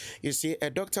 You see, a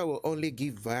doctor will only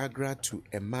give Viagra to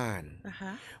a man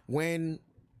when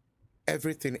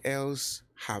everything else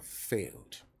have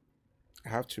failed. I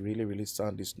have to really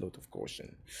sound this note of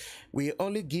caution. We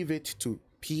only give it to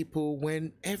people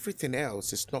when everything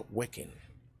else is not working.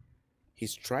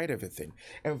 He's tried everything.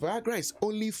 And Viagra is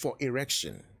only for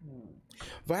erection.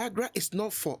 Viagra is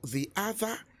not for the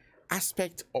other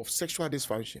aspect of sexual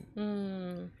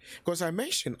dysfunction. Because I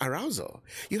mentioned arousal.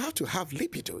 You have to have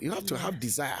libido. You have to have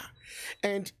desire.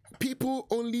 And people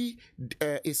only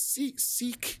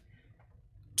seek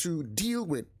to deal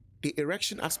with the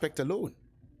erection aspect alone.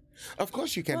 Of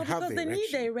course, you can have the because they erection.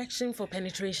 need the erection for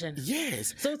penetration.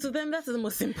 Yes. So to them, that's the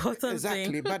most important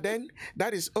Exactly. thing. But then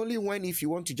that is only when if you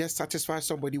want to just satisfy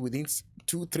somebody within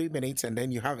 2-3 minutes and then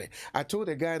you have it. I told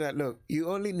the guy that, look, you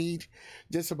only need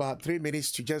just about 3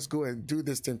 minutes to just go and do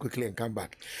this thing quickly and come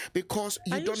back. Because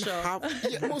you don't have,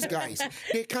 most guys,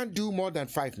 they can't do more than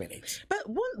 5 minutes. But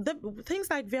the things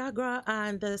like Viagra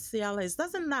and the Cialis,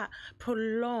 doesn't that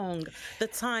prolong the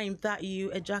time that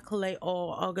you ejaculate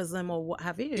or orgasm or what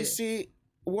have you? You see,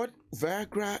 what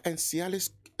Viagra and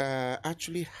Cialis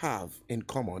actually have in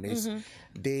common is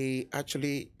they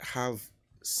actually have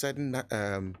certain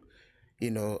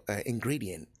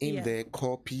ingredient in there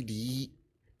called PDE5,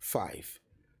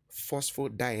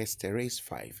 phosphodiesterase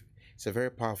 5. It's a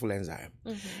very powerful enzyme.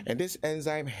 And this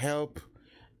enzyme help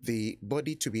the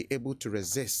body to be able to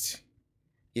resist,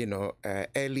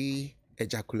 early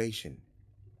ejaculation.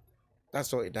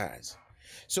 That's all it does.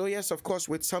 So yes, of course,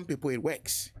 with some people it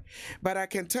works. But I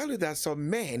can tell you that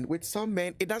with some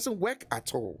men, it doesn't work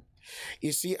at all.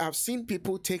 You see, I've seen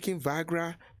people taking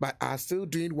Viagra, but are still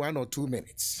doing 1 or 2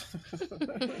 minutes.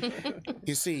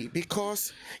 You see,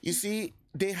 because,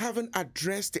 they haven't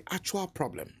addressed the actual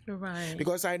problem. Right.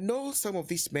 Because I know some of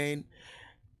these men,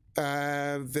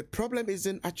 the problem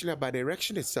isn't actually about the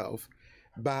erection itself,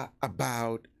 but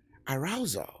about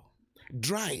arousal,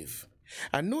 drive.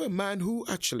 I know a man who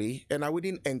actually, and I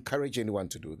wouldn't encourage anyone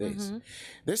to do this.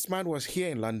 This man was here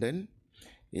in London.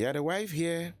 He had a wife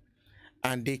here,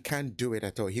 and they can't do it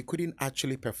at all. He couldn't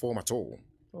actually perform at all.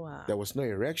 Wow. There was no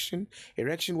erection.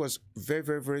 Erection was very,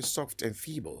 very, very soft and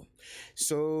feeble.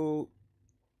 So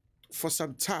for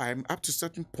some time, up to a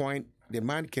certain point, the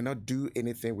man cannot do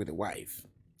anything with the wife.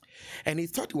 And he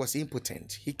thought he was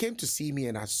impotent. He came to see me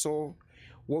and I saw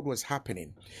what was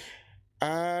happening.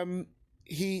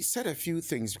 He said a few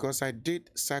things because I did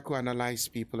psychoanalyze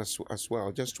people as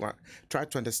well, just to try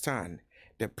to understand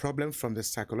the problem from the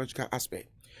psychological aspect.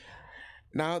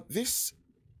 Now, this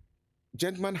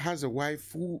gentleman has a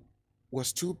wife who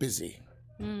was too busy.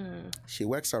 She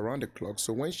works around the clock.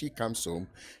 So when she comes home,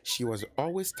 she was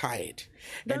always tired.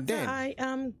 Doctor, And then I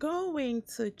am going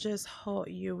to just hold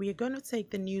you. We're going to take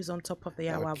the news on top of the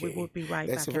hour. We will be right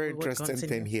back. There's a very interesting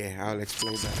thing here. I'll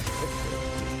explain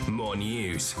that. More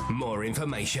news, more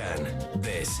information.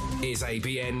 This is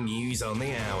ABN News on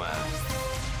the Hour.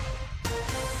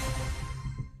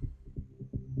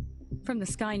 From the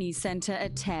Sky News Centre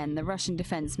at 10, the Russian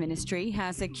Defence Ministry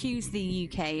has accused the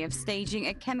UK of staging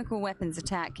a chemical weapons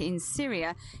attack in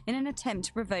Syria in an attempt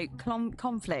to provoke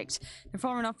conflict. The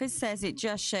Foreign Office says it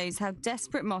just shows how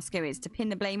desperate Moscow is to pin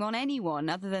the blame on anyone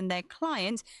other than their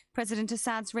client, President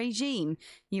Assad's regime.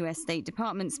 US State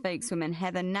Department spokeswoman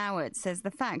Heather Nauert says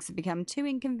the facts have become too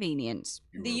inconvenient.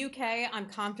 The UK, I'm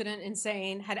confident in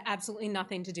saying, had absolutely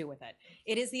nothing to do with it.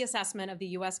 It is the assessment of the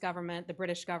US government, the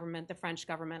British government, the French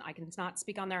government. I can not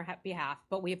speak on their behalf,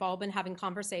 but we've all been having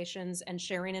conversations and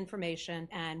sharing information,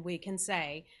 and we can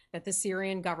say that the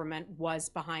Syrian government was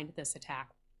behind this attack.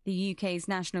 The UK's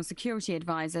National Security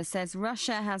Advisor says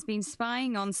Russia has been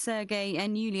spying on Sergei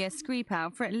and Yulia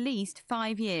Skripal for at least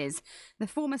 5 years. The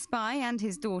former spy and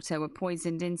his daughter were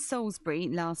poisoned in Salisbury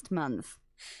last month.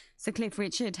 Sir Cliff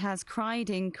Richard has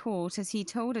cried in court as he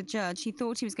told a judge he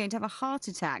thought he was going to have a heart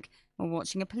attack while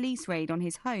watching a police raid on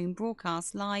his home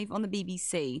broadcast live on the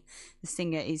BBC. The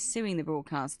singer is suing the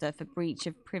broadcaster for breach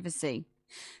of privacy.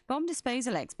 Bomb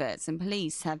disposal experts and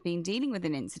police have been dealing with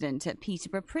an incident at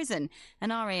Peterborough Prison.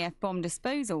 An RAF bomb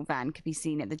disposal van could be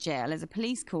seen at the jail as a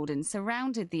police cordon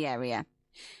surrounded the area.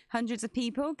 Hundreds of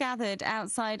people gathered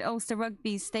outside Ulster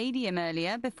Rugby Stadium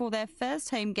earlier before their first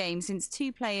home game since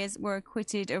 2 players were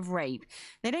acquitted of rape.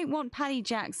 They don't want Paddy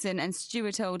Jackson and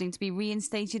Stuart Olding to be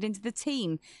reinstated into the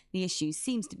team. The issue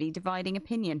seems to be dividing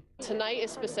opinion. Tonight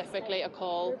is specifically a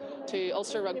call to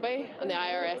Ulster Rugby and the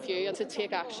IRFU to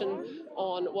take action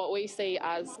on what we see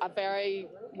as a very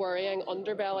worrying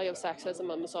underbelly of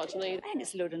sexism and misogyny. I think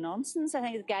it's a load of nonsense. I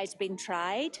think the guys have been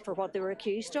tried for what they were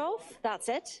accused of. That's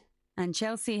it. And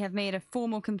Chelsea have made a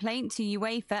formal complaint to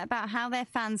UEFA about how their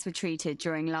fans were treated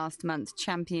during last month's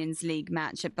Champions League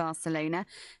match at Barcelona.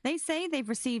 They say they've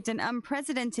received an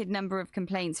unprecedented number of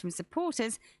complaints from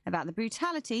supporters about the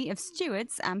brutality of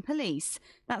stewards and police.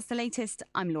 That's the latest.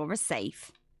 I'm Laura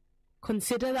Safe.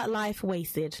 Consider that life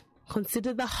wasted.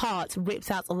 Consider the heart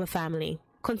ripped out of a family.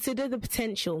 Consider the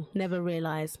potential never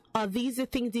realised. Are these the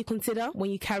things you consider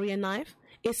when you carry a knife?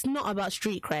 It's not about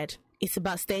street cred. It's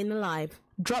about staying alive.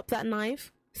 Drop that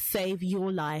knife. Save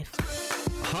your life.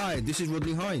 Hi, this is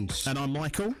Rodney Hines. And I'm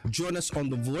Michael. Join us on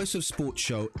the Voice of Sports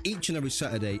show each and every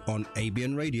Saturday on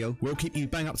ABN Radio. We'll keep you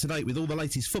bang up to date with all the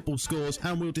latest football scores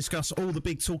and we'll discuss all the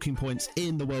big talking points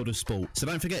in the world of sport. So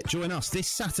don't forget, join us this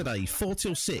Saturday, 4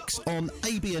 till 6 on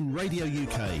ABN Radio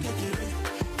UK.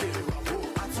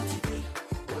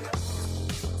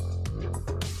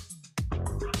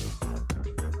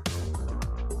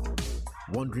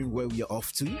 Wondering where we are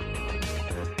off to?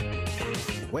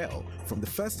 Well, from the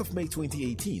 1st of May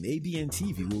 2018, ABN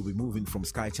TV will be moving from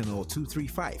Sky Channel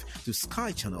 235 to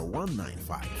Sky Channel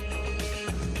 195.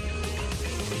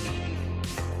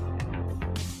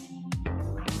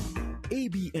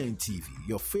 ABN TV,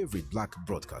 your favorite black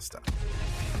broadcaster.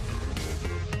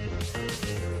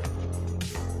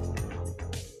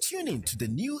 Tune in to the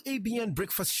new ABN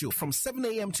Breakfast Show from 7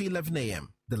 a.m. to 11 a.m.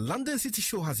 The London City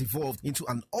Show has evolved into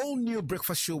an all-new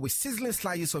breakfast show with sizzling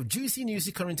slices of juicy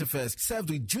newsy current affairs served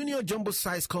with junior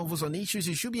jumbo-sized convos on issues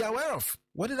you should be aware of.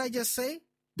 What did I just say?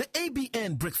 The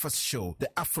ABN Breakfast Show, the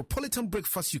Afropolitan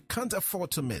breakfast you can't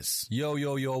afford to miss. Yo,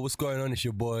 what's going on? It's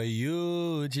your boy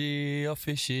UG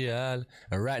Official.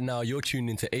 And right now, you're tuned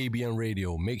into ABN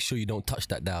Radio. Make sure you don't touch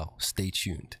that dial. Stay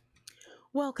tuned.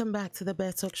 Welcome back to the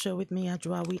Bedtalk show with me,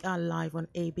 Adwoa. We are live on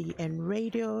ABN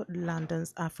Radio,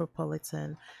 London's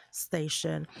Afropolitan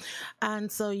station.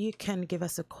 And so you can give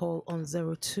us a call on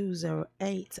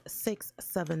 0208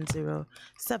 670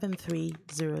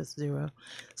 7300.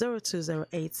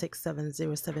 0208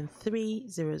 670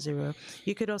 7300.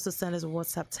 You could also send us a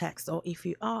WhatsApp text, or if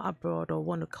you are abroad or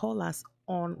want to call us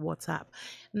on WhatsApp,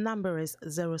 number is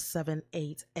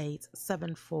 0788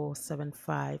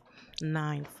 7475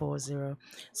 940.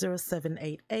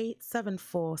 0788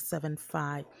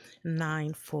 7475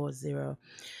 940.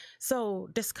 So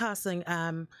discussing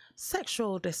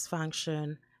sexual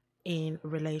dysfunction in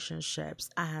relationships,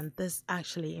 and this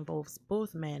actually involves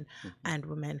both men and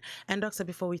women. And doctor,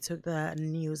 before we took the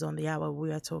news on the hour, we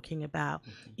were talking about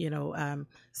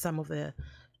some of the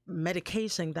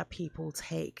medication that people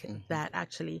take that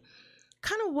actually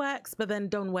kind of works but then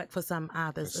don't work for some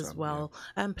others as well.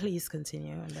 Please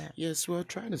continue on that. Yes, we're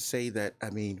trying to say that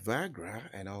Viagra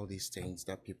and all these things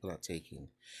that people are taking,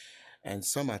 and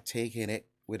some are taking it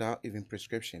without even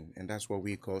prescription, and that's what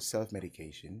we call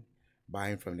self-medication,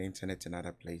 buying from the internet and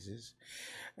other places.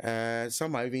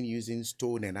 Some are even using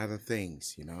stone and other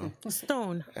things, you know.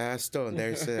 Stone? Stone.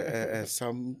 There's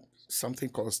something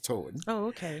called stone. Oh,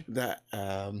 okay. That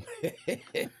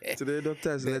today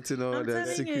doctor is letting all the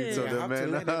secrets of the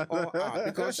men out.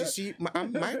 Because you see,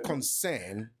 my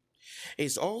concern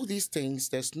is all these things,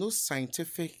 there's no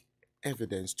scientific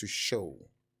evidence to show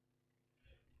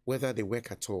whether they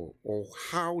work at all or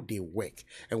how they work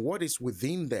and what is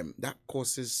within them that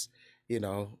causes, you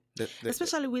know,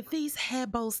 especially with these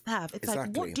herbal stuff. It's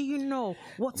like, what do you know?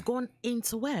 What's gone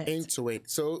into it?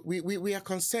 So we are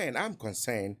concerned. I'm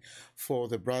concerned for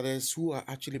the brothers who are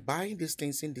actually buying these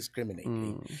things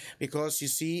indiscriminately, because you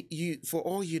see, for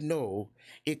all you know,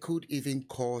 it could even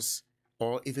cause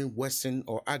or even worsen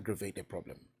or aggravate the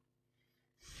problem.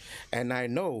 And I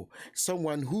know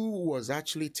someone who was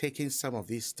actually taking some of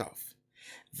this stuff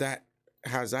that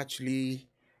has actually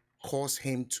caused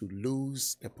him to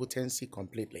lose the potency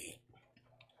completely.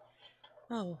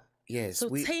 Oh. Yes. So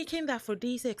taking that for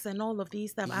D6 and all of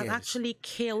these stuff have actually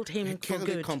killed him for good.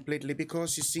 Him completely,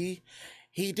 because you see,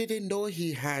 he didn't know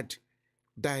he had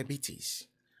diabetes.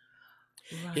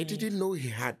 Right. He didn't know he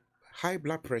had high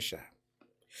blood pressure.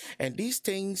 And these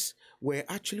things were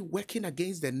actually working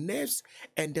against the nerves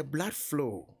and the blood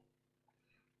flow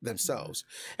themselves.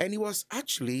 And he was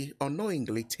actually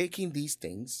unknowingly taking these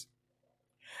things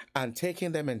and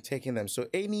taking them. So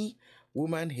any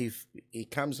woman he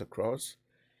comes across,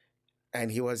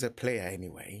 and he was a player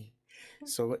anyway.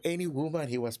 So any woman,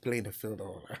 he was playing the field,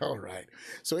 all right.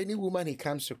 So any woman he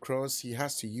comes across, he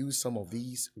has to use some of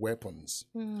these weapons.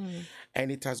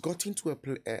 And it has gotten to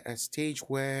a stage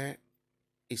where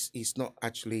it's not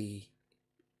actually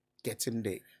getting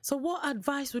there. So what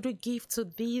advice would you give to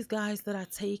these guys that are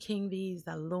taking these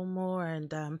Alomo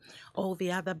and all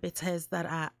the other bitters that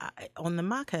are on the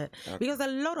market? Okay. Because a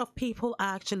lot of people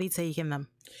are actually taking them.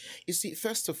 You see,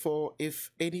 first of all,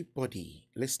 if anybody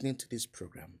listening to this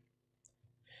program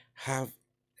have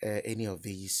any of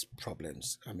these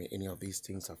problems, I mean, any of these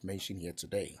things I've mentioned here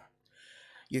today,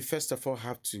 you first of all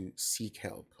have to seek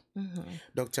help.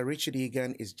 Dr. Richard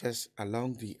Egan is just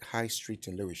along the High Street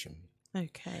in Lewisham.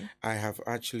 Okay. I have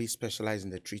actually specialized in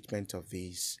the treatment of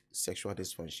these sexual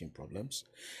dysfunction problems.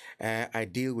 I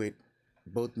deal with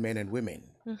both men and women,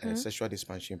 sexual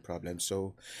dysfunction problems.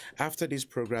 So after this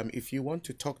program, if you want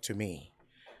to talk to me,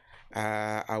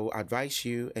 I will advise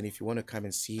you. And if you want to come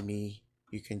and see me,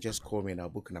 you can just call me and I'll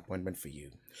book an appointment for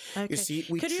you. Okay. You see,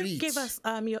 could you give us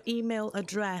your email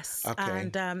address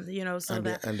and you know, so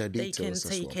that they can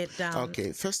take it down?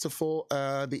 Okay. First of all,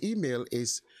 the email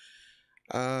is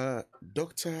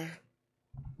Dr.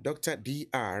 Dr.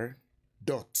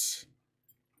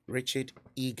 Richard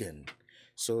Egan.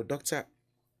 So Dr.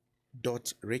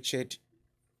 Richard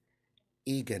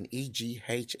Egan,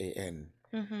 EGHAN,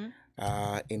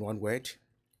 in one word,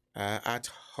 at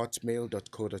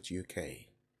hotmail.co.uk.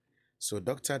 So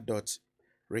Dr.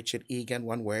 Richard Egan,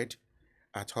 one word,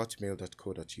 at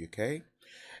hotmail.co.uk.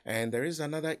 And there is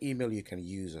another email you can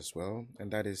use as well,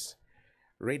 and that is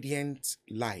Radiant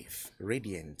Life,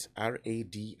 Radiant,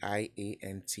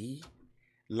 RADIANT,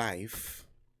 Life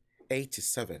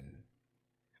 87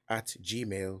 at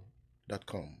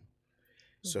gmail.com.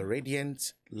 So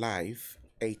Radiant Life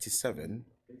 87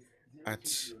 at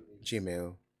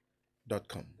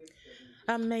gmail.com.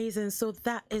 Amazing. So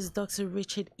that is Dr.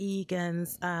 Richard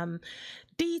Egan's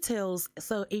details.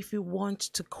 So if you want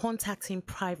to contact him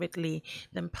privately,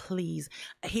 then please,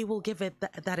 he will give it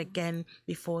that again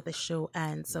before the show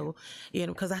ends. So, you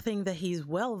know, because I think that he's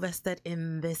well vested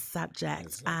in this subject.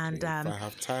 Exactly. And if I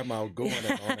have time, I'll go on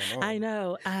and on and on. I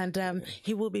know. And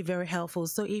he will be very helpful.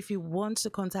 So if you want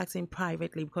to contact him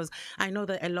privately, because I know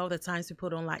that a lot of the times people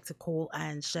don't like to call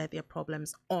and share their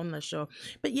problems on the show.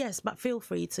 But yes, but feel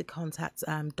free to contact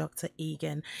Dr.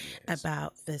 Egan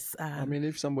about this. I mean,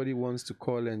 if somebody wants to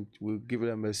call and we'll give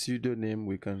them a pseudonym,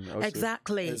 we can also...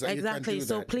 Exactly.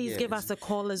 So please give us a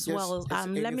call as well.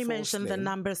 Let me mention the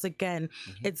numbers again.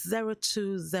 It's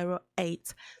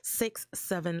 0208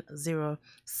 670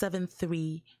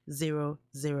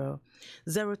 7300.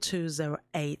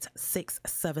 0208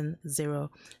 670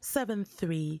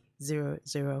 7300.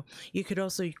 You could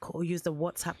also use the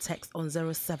WhatsApp text on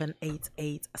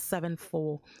 0788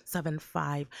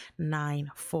 7475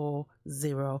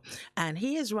 and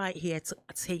he is right here to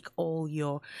take all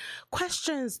your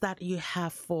questions that you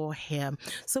have for him.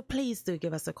 So please do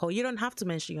give us a call. You don't have to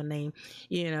mention your name.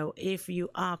 If you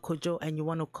are Kojo and you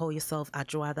want to call yourself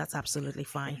Adwoa, that's absolutely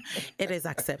fine. It is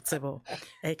acceptable.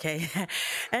 Okay.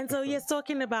 And so yes,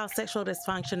 talking about sexual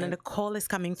dysfunction, and the call is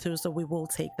coming through, so we will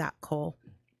take that call.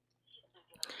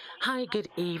 Hi, good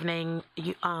evening.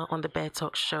 You are on the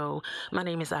Bedtalk show. My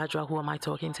name is Adwoa. Who am I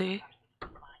talking to?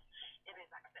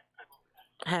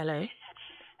 Hello.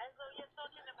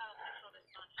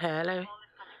 Hello.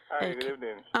 Hi, good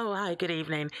evening. Oh, hi, good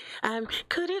evening.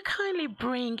 Could you kindly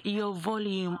bring your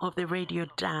volume of the radio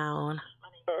down?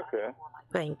 Okay.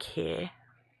 Thank you.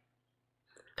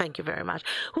 Thank you very much.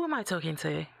 Who am I talking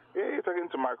to? Yeah, you're talking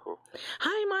to Michael.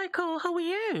 Hi, Michael. How are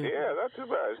you? Yeah, not too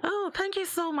bad. Oh, thank you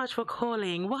so much for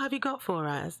calling. What have you got for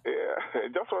us? Yeah,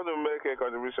 just want to make a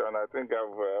contribution. I think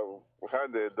I've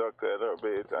had the doctor a little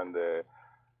bit and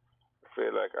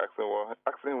feel like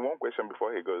asking one question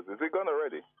before he goes. Is he gone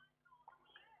already?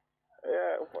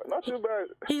 Yeah, not too bad.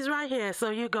 He's right here,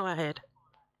 so you go ahead.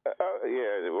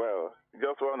 Yeah, well,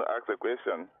 just want to ask a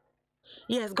question.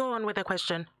 Yes, go on with the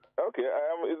question. Okay,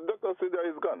 is Dr. Sida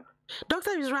is gone?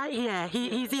 Doctor is right here.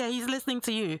 He's here. He's listening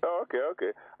to you. Oh,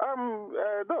 okay.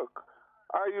 Doc,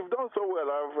 you've done so well.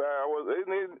 I was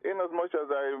in as much as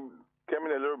I came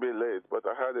in a little bit late, but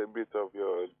I had a bit of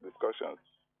your discussions.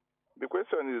 The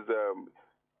question is,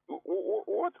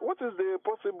 what is the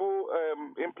possible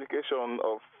implication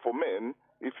for men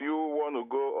if you want to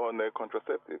go on a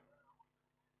contraceptive?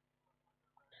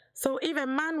 So if a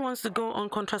man wants to go on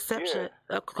contraceptive,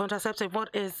 what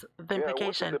is the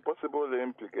implication? What is the possible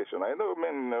implication? I know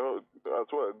men as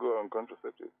well go on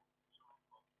contraceptive.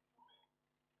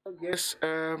 Yes,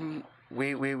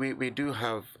 we do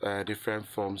have different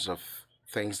forms of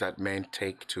things that men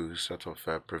take to sort of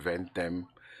prevent them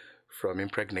from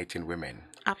impregnating women.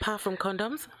 Apart from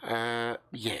condoms?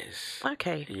 Yes.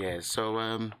 Okay. Yes. So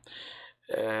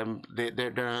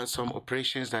there are some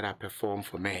operations that are performed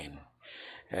for men.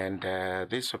 And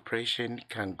this operation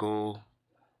can go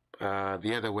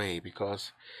the other way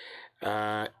because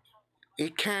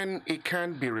it can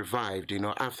be revived.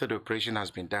 After the operation has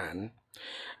been done,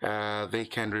 they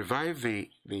can revive the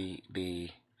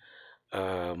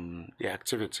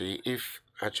activity if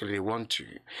actually they want to.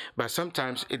 But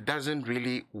sometimes it doesn't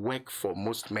really work for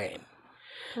most men.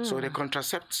 So the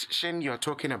contraception you're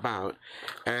talking about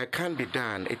can be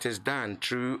done. It is done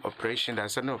through operation. There are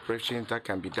certain operations that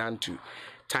can be done to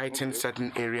tighten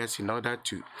certain areas in order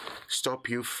to stop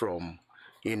you from,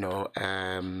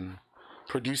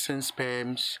 producing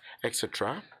sperms,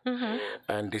 etc.,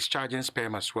 and discharging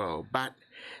sperm as well. But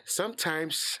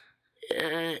sometimes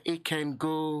it can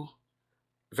go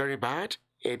very bad.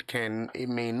 It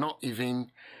may not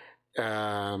even.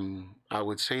 I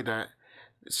would say that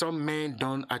some men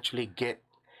don't actually get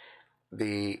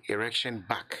the erection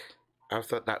back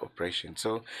after that operation.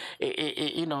 So,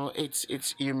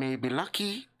 it's you may be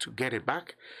lucky to get it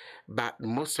back, but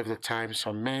most of the time,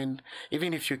 some men,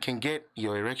 even if you can get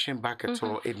your erection back at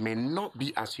all, it may not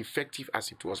be as effective as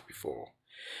it was before.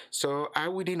 So, I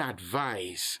wouldn't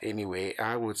advise anyway.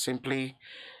 I would simply,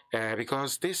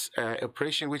 because this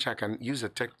operation, which I can use a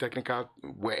technical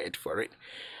word for it,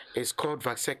 is called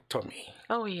vasectomy.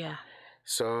 Oh, yeah.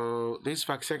 So this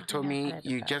vasectomy,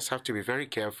 you just have to be very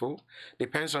careful.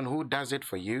 Depends on who does it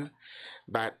for you.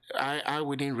 But I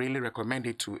wouldn't really recommend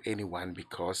it to anyone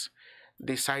because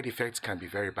the side effects can be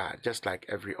very bad, just like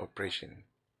every operation.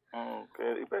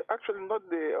 Okay, but actually not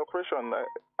the operation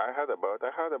I heard about.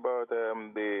 I heard about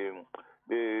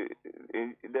you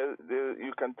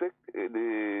can take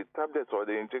the tablets or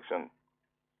the injection.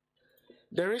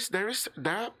 There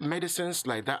are medicines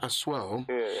like that as well.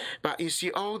 Yeah. But you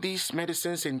see, all these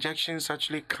medicines, injections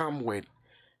actually come with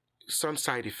some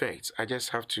side effects. I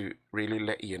just have to really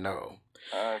let you know.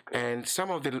 Okay. And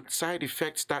some of the side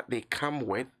effects that they come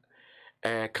with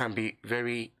can be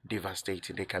very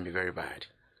devastating. They can be very bad.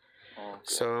 Okay.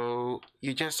 So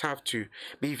you just have to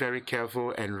be very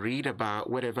careful and read about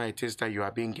whatever it is that you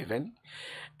are being given.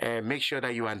 And make sure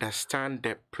that you understand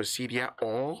the procedure,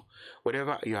 or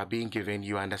whatever you are being given,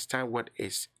 you understand what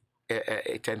it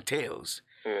entails.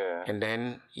 Yeah. And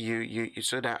then you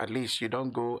so that at least you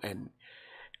don't go and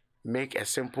make a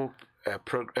simple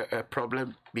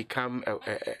problem become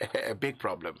a big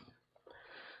problem.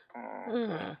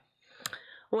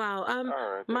 Wow.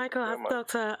 Right, Michael, has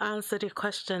Doctor answered your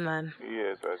question then?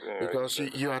 Yes, I think. Because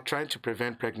you are trying to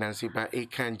prevent pregnancy, but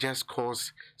it can just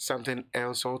cause something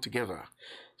else altogether.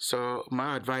 So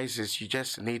my advice is you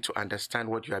just need to understand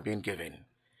what you are being given,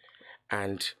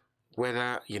 and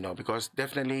whether, because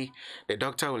definitely the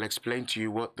doctor will explain to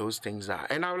you what those things are.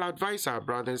 And I will advise our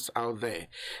brothers out there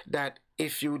that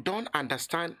if you don't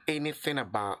understand anything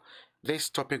about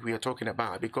this topic we are talking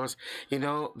about, because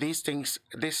these things,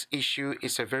 this issue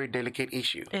is a very delicate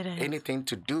issue. It is. Anything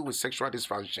to do with sexual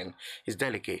dysfunction is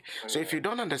delicate. So if you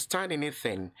don't understand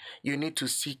anything, you need to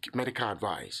seek medical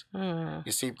advice.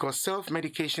 You see, because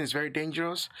self-medication is very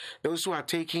dangerous. Those who are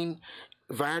taking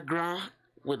Viagra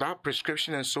without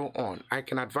prescription and so on, I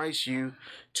can advise you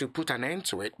to put an end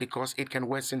to it, because it can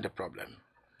worsen the problem.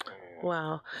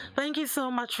 Wow. Thank you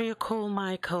so much for your call,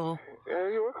 Michael. Yeah,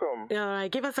 you're welcome. All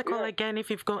right, give us a call again if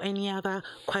you've got any other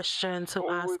questions to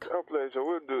ask. With our pleasure,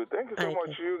 we'll do. Thank you so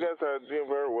much. You guys are doing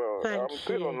very well. I'm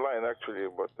still online, actually,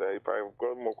 but if I've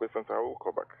got more questions, I will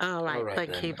call back. All right,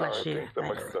 thank you. Bless you. Thanks so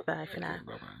much. Bye for now.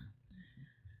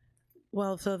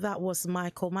 Well, so that was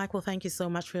Michael. Michael, thank you so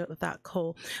much for that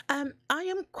call. This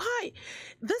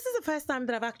is the first time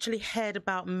that I've actually heard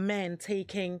about men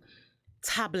taking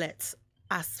tablets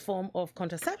as form of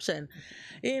contraception.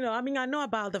 I know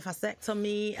about the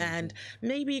vasectomy and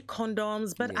maybe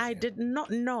condoms, but I did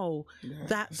not know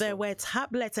that there were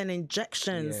tablets and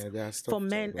injections for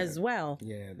men as well.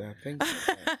 Yeah, there are things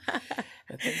like that.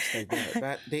 Things like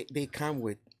that. But they come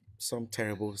with some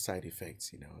terrible side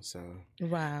effects, so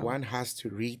one has to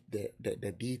read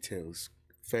the details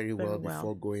very well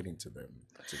before going into them,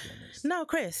 to be honest. Now,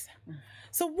 Chris,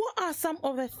 so what are some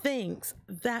of the things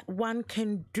that one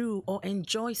can do or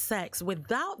enjoy sex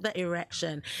without the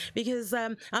erection? Because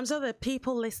I'm sure there are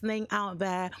people listening out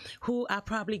there who are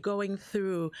probably going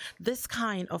through this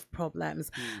kind of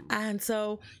problems. And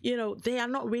so, they are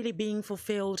not really being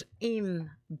fulfilled in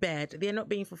bed. They're not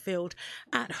being fulfilled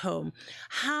at home.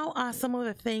 How are some of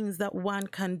the things that one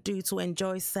can do to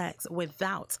enjoy sex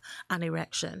without an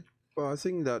erection? Well, I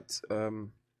think that,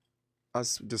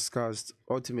 as discussed,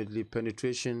 ultimately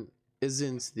penetration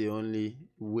isn't the only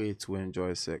way to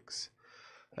enjoy sex.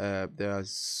 There are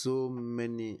so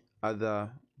many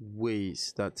other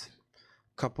ways that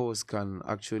couples can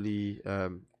actually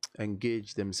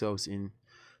engage themselves in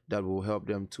that will help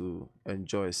them to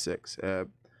enjoy sex.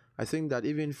 I think that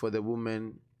even for the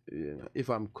woman, if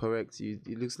I'm correct, it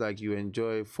looks like you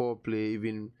enjoy foreplay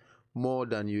even more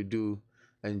than you do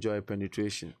enjoy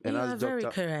penetration. And as very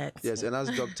correct. Yes, and as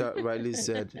Dr. rightly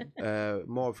said,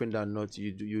 more often than not,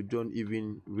 you don't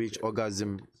even reach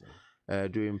orgasm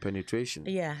during penetration.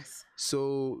 Yes.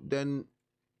 So then,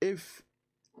 if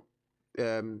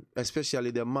especially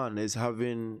the man is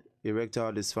having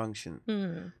erectile dysfunction,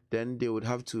 then they would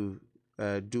have to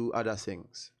do other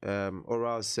things,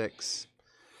 oral sex,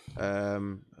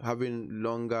 having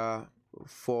longer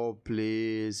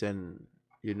foreplays, and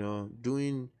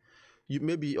doing.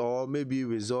 Maybe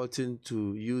resorting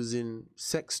to using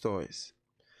sex toys,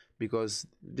 because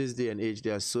this day and age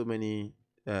there are so many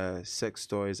sex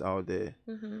toys out there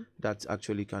that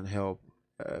actually can help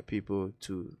people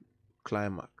to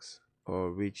climax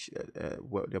or reach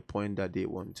the point that they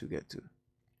want to get to.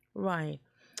 Right.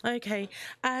 Okay.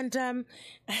 And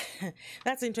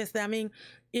that's interesting. I mean,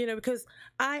 because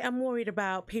I am worried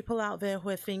about people out there who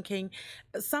are thinking,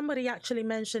 somebody actually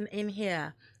mentioned in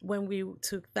here when we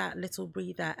took that little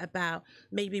breather about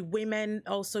maybe women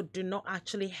also do not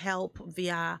actually help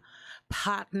their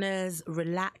partners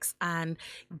relax and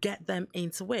get them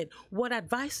into it. What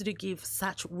advice do you give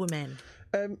such women?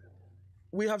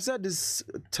 We have said this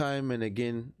time and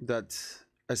again that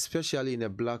especially in the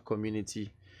Black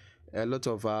community, a lot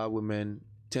of our women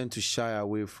tend to shy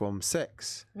away from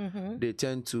sex. They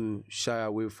tend to shy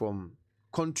away from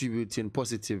contributing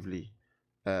positively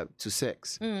to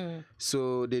sex.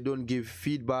 So they don't give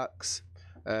feedbacks.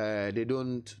 They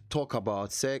don't talk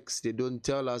about sex. They don't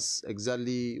tell us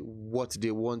exactly what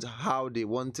they want, how they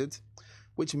want it,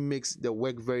 which makes the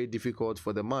work very difficult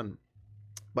for the man.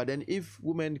 But then if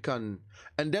women can,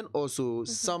 and then also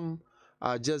some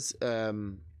are just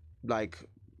like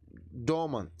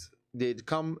dormant. They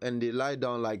come and they lie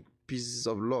down like pieces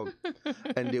of log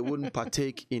and they wouldn't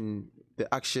partake in the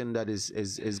action that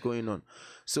is going on.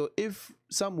 So if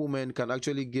some women can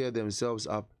actually gear themselves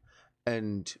up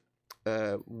and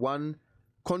one,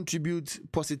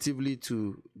 contribute positively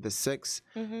to the sex,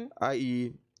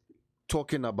 i.e.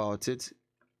 talking about it,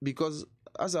 because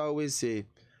as I always say,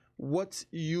 what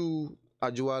you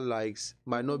Adwoa likes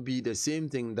might not be the same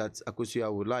thing that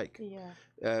Akosua would like.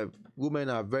 Women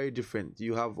are very different.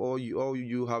 You have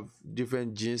you have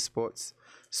different gene spots,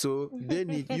 so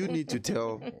you need to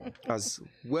tell us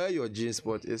where your gene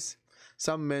spot is.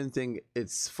 Some men think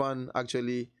it's fun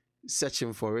actually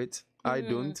searching for it, I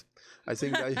don't. I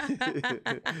think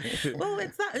that. Well,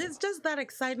 it's just that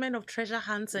excitement of treasure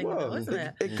hunting, though, isn't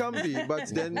it? It can be, but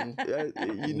then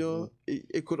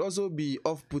it could also be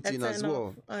off-putting as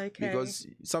well. Okay. Because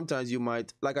sometimes you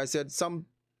might, like I said, some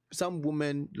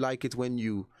women like it when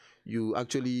you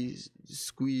actually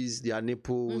squeeze their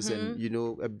nipples and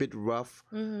a bit rough.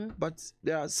 But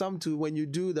there are some too, when you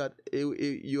do that,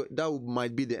 that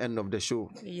might be the end of the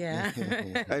show. Yeah.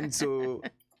 And so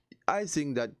I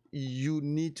think that you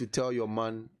need to tell your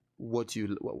man what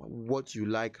you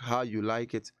like, how you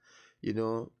like it,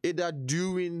 either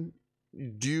during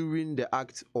the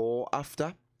act or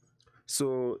after.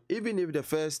 So even if the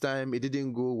first time it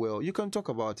didn't go well, you can talk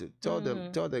about it. Tell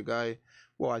the guy,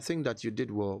 well, I think that you did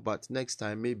well, but next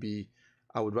time maybe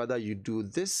I would rather you do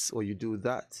this or you do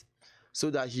that, so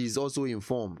that he's also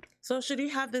informed. So should you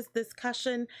have this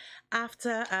discussion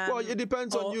after? Well, it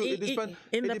depends on you.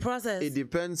 In the process. It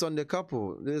depends on the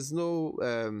couple. There's no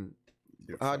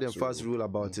hard and fast rule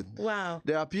about it. Wow.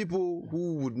 There are people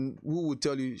who would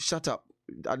tell you, shut up.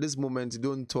 At this moment,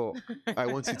 don't talk. I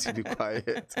want you to be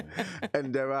quiet.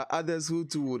 And there are others who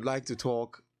too would like to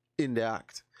talk in the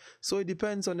act. So it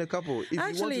depends on the couple. If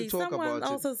Actually, you want to talk about someone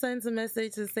also sent a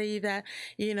message to say that,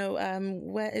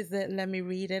 where is it? Let me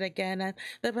read it again. And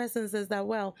the person says that,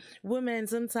 well, women,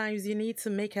 sometimes you need to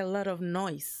make a lot of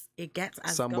noise. It gets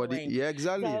us going. Yeah,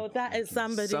 exactly. So that is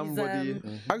somebody's...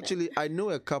 Actually, I know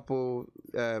a couple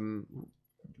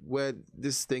where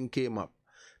this thing came up.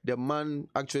 The man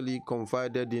actually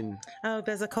confided in... Oh,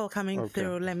 there's a call coming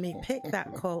through. Let me pick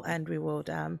that call and we will...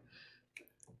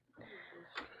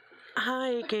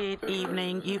 Hi, good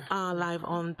evening. You are live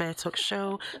on Bedtalk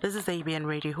show. This is ABN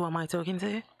Radio. Who am I talking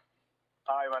to?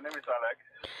 Hi, my name is Alex.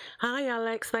 Hi,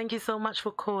 Alex. Thank you so much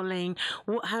for calling.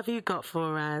 What have you got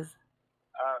for us?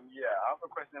 Yeah, I have a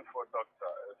question for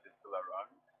Doctor, if he's still around.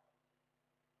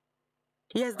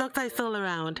 Yes, Doctor is still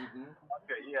around.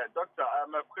 Okay, yeah, Doctor,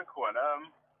 a quick one.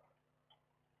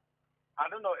 I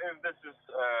don't know if this is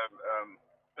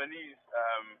Penny's,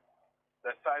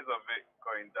 the size of it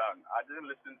going down. I didn't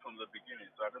listen from the beginning,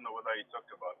 so I don't know whether you talked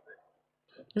about it.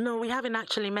 No, we haven't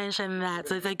actually mentioned that,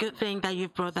 so it's a good thing that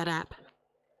you've brought that up.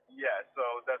 Yeah, so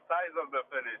the size of the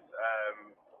penis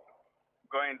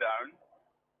going down,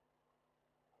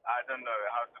 I don't know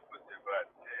how to put it, but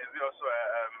is it also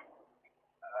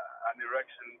an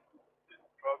erection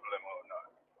problem or not?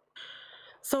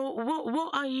 So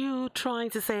what are you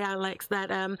trying to say, Alex, that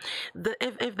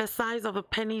if the size of a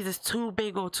penis is too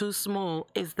big or too small,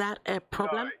 is that a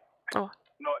problem? No,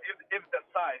 if the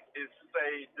size is,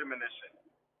 say, diminishing.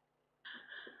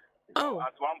 Oh.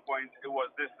 At one point, it was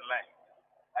this length,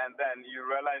 and then you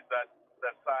realize that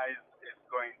the size is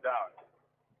going down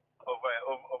over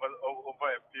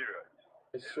a period.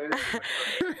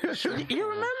 You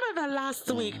remember that last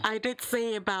week I did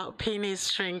say about penis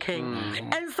shrinking,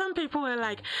 and some people were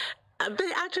like,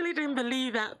 they actually didn't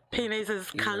believe that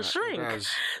penises can shrink.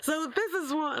 So this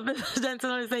is what the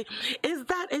gentleman is saying. Is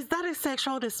that a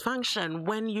sexual dysfunction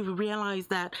when you realize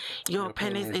that your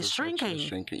penis is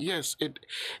shrinking? Yes, it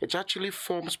actually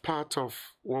forms part of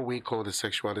what we call the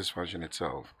sexual dysfunction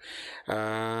itself.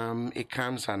 It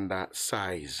comes under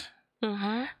size,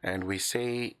 and we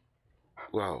say,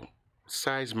 well,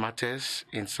 size matters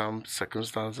in some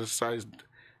circumstances. Size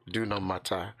do not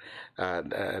matter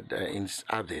in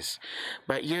others.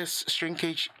 But yes,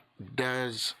 shrinkage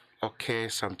does occur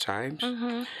sometimes,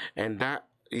 and that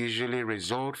usually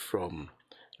results from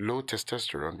low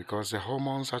testosterone, because the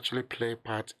hormones actually play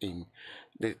part in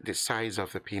the size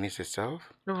of the penis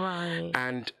itself. Right.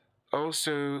 And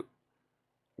also,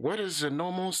 what is the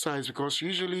normal size? Because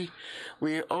usually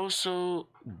we also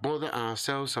bother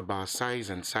ourselves about size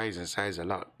a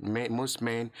lot. Most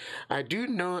men, I do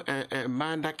know a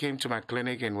man that came to my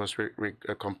clinic and was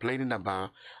complaining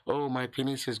about, oh, my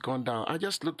penis has gone down. I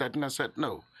just looked at him and I said,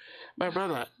 no, my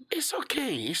brother, it's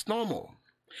okay, it's normal.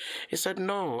 He said,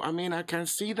 no, I mean, I can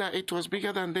see that it was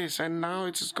bigger than this and now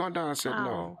it's gone down. I said,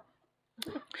 no.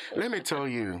 Let me tell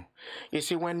you, you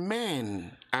see, when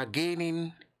men are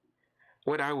gaining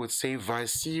what I would say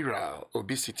visceral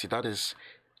obesity, that is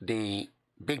the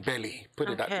big belly, put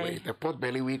it that way, the pot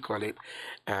belly we call it.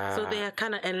 So they are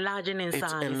kind of enlarging in size.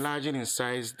 It's enlarging in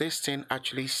size. This thing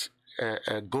actually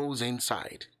goes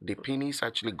inside. The penis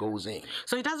actually goes in.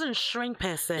 So it doesn't shrink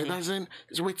per se? It doesn't.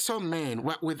 With some men,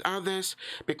 with others,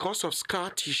 because of scar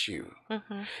tissue.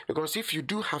 Because if you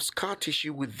do have scar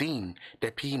tissue within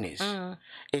the penis,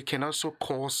 it can also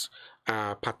cause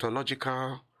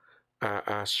pathological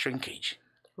shrinkage.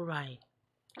 Right.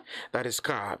 That is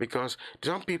scar, because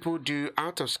some people do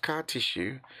out of scar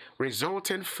tissue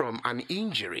resulting from an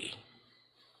injury.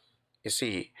 You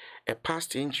see, a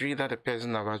past injury that a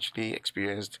person have actually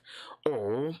experienced,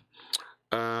 or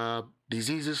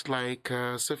diseases like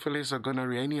syphilis or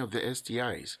gonorrhea, any of the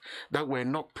STIs that were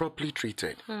not properly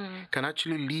treated, can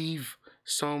actually leave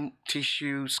some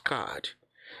tissue scarred,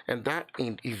 and that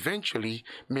eventually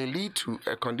may lead to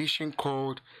a condition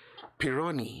called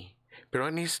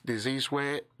Peyronie's disease,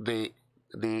 where the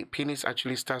penis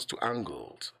actually starts to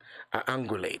angulate,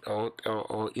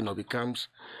 or becomes,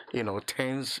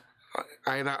 turns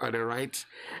either on the right,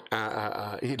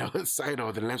 side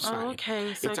or the left side.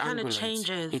 Okay, so it kind of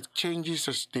changes. It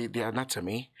changes the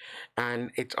anatomy,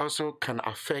 and it also can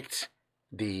affect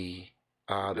the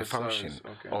function, size,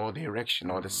 okay. or the erection,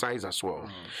 or the size as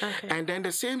well. Okay. And then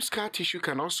the same scar tissue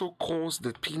can also cause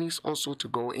the penis also to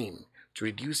go in, to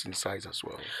reduce in size as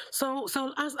well. So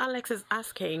as Alex is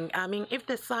asking, I mean, if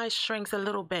the size shrinks a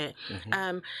little bit,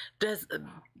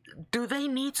 do they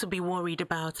need to be worried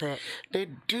about it? They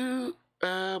do.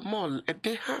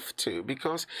 They have to,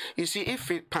 because you see,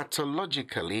 if it pathology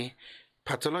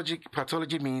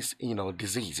means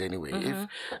disease anyway.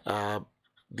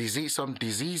 If some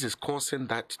disease is causing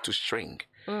that to shrink,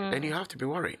 then you have to be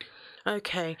worried.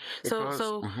 Okay,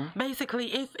 so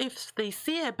basically, if they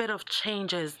see a bit of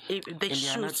changes, they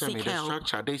should seek help. The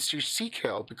structure, they should seek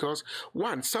help, because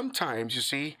sometimes you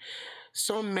see,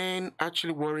 some men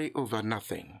actually worry over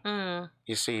nothing.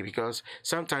 You see, because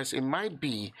sometimes it might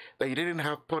be that you didn't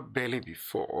have pot belly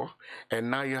before, and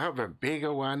now you have a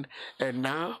bigger one, and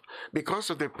now because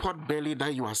of the pot belly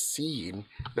that you are seeing,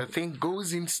 the thing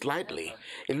goes in slightly.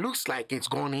 It looks like it's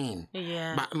gone in,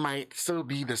 but might still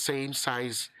be the same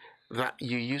size that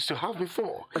you used to have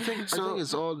before. I think it's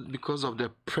all because of the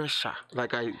pressure.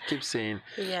 Like I keep saying,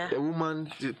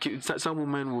 some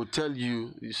women will tell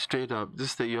you straight up,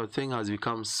 your thing has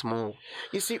become small.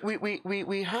 You see,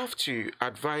 we have to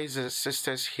advise the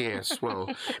sisters here as well,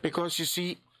 because you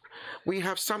see, we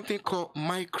have something called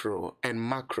micro and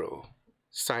macro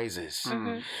sizes.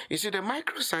 You see, the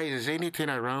micro size is anything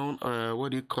around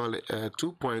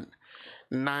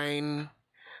 2.9.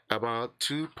 About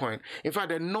 2 point. In fact,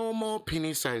 the normal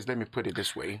penis size, let me put it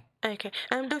this way. Okay.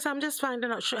 Doctor, I'm just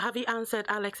finding out, have you answered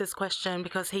Alex's question,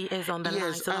 because he is on the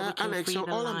line? So Alex, so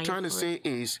all I'm trying to say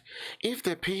is, if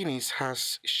the penis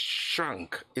has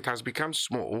shrunk, it has become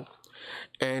small,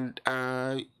 and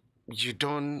you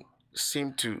don't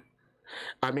seem to,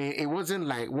 it wasn't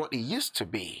like what it used to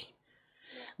be,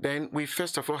 then we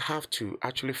first of all have to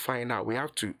actually find out. We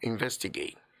have to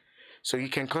investigate. So you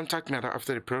can contact me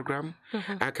after the program.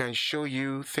 I can show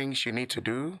you things you need to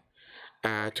do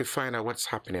to find out what's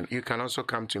happening. You can also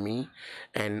come to me,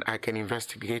 and I can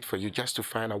investigate for you, just to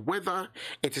find out whether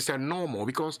it is a normal.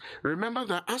 Because remember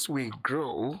that as we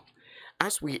grow,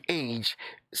 as we age,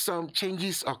 some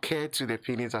changes occur to the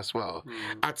penis as well.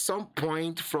 At some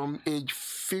point from age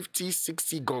 50,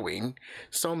 60 going,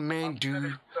 some men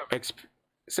do...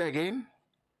 Say again?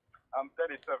 I'm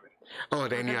 37. Oh,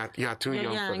 then you are too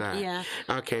young for that. Yeah.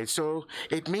 Okay, so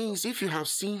it means if you have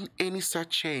seen any such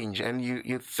change, and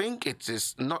you think it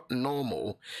is not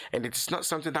normal, and it's not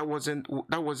something that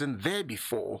wasn't there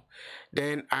before,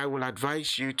 then I will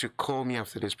advise you to call me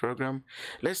after this program.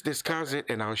 Let's discuss it,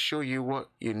 and I'll show you what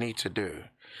you need to do,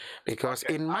 because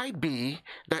it might be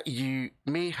that you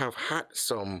may have had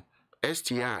some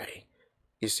STI.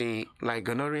 You see, like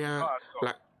gonorrhea.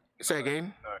 Say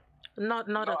again. Not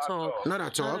at all. Not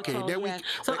at all. Okay. Then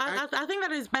so I think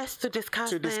that it's best to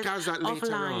discuss that later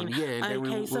offline. On. Yeah, and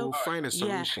then we'll find a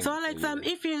solution. So Alex,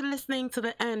 if you're listening to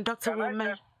the end, Dr. Can I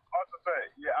just also say,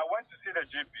 I went to see the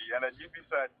GP, and the GP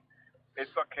said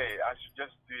it's okay. I should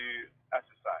just do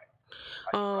exercise.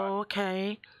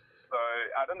 Okay. So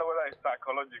I don't know whether it's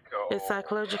psychological. It's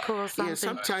psychological or something. Yeah,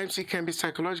 sometimes it can be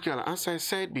psychological. As I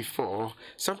said before,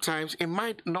 sometimes it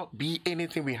might not be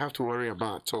anything we have to worry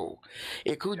about at all.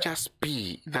 It could just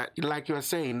be that, like you were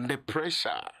saying, the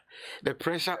pressure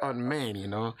on men,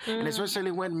 and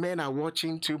especially when men are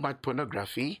watching too much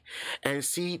pornography and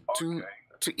see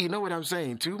you know what I'm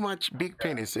saying? Too much big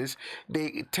penises,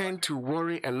 they tend to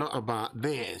worry a lot about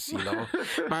theirs,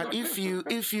 But if you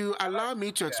allow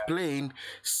me to explain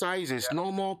sizes,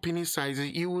 normal penis sizes,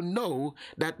 you will know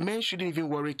that men shouldn't even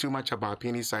worry too much about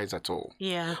penis size at all.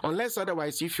 Yeah. Unless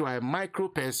otherwise, if you are a micro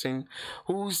person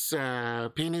whose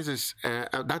penis is,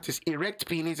 that is erect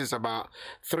penis is about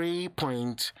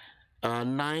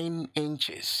 3.9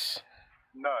 inches.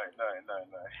 No.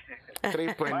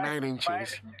 3.9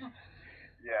 inches.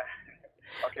 Yeah.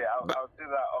 Okay, I'll do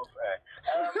that off air.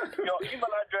 Your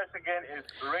email address again is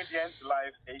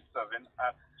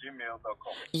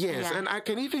radiantlife87@gmail.com. Yes, and I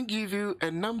can even give you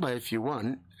a number if you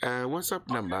want, WhatsApp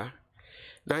number.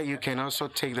 that you can also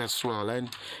take that as well. And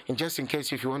just in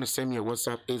case if you want to send me a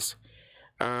WhatsApp, it's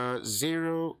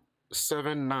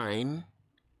 079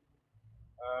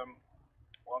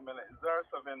 1 minute.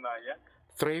 079, yeah?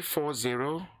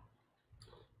 340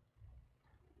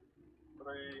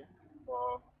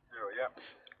 yeah.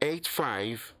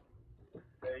 85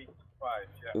 yeah.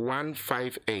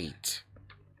 158.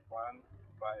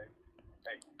 158.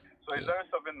 So it's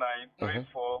 079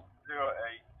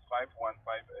 3408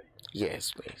 5158.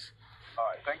 Yes, please. All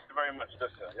right, thank you very much,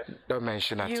 Doctor. Yes. Don't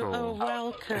mention at You all. are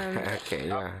welcome. Okay,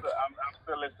 yeah. I'm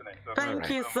still listening. So Thank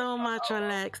you so much,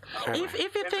 Alex.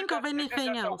 If you think of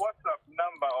anything else. What's WhatsApp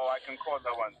number, or I can call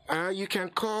that one? You can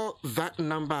call that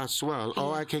number as well,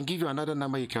 or I can give you another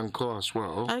number you can call as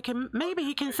well. Okay, maybe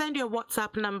he can send you a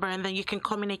WhatsApp number and then you can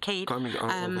communicate,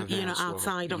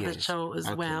 outside of the show as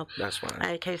well. That's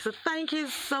fine. Okay, so thank you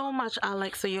so much,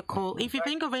 Alex, for your call. If you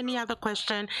think of any other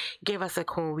question, give us a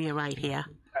call. We're right here.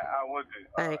 I will do.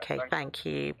 Okay, thank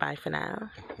you. Bye for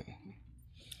now.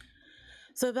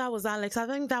 So that was Alex. I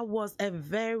think that was a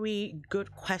very good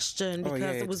question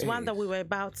because it was one that we were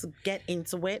about to get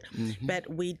into it, but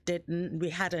we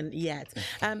hadn't yet.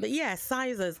 But yeah,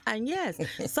 sizes. And yes,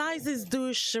 sizes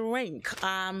do shrink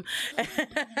at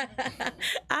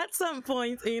some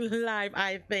point in life,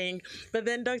 I think. But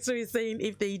then doctor is saying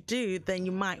if they do, then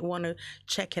you might want to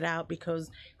check it out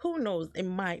because who knows, it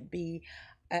might be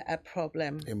a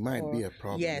problem. It might be a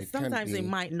problem. Yes, sometimes it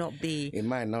might not be. It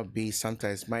might not be.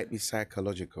 Sometimes it might be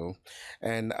psychological.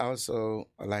 And also,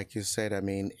 like you said, I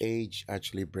mean, age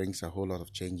actually brings a whole lot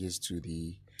of changes to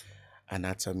the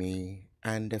anatomy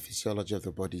and the physiology of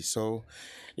the body. So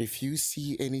if you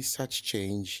see any such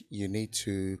change, you need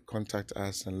to contact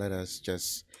us and let us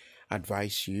just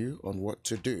advise you on what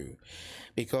to do.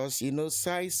 Because,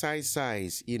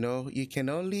 size, you can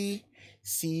only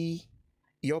see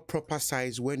your proper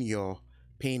size when your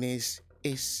penis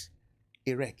is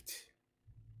erect.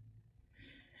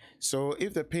 So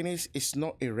if the penis is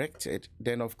not erected,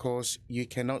 then of course you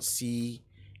cannot see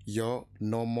your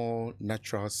normal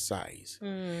natural size.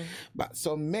 But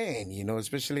some men,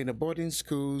 especially in the boarding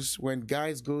schools, when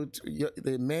guys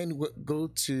the men go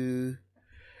to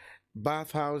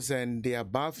bathhouse and they are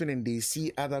bathing and they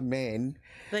see other men,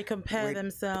 they compare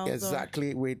themselves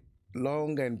exactly with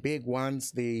long and big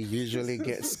ones. They usually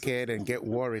get scared and get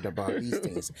worried about these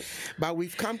things. But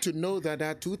we've come to know that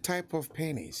there are two types of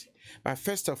penis. But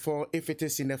first of all, if it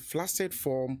is in a flaccid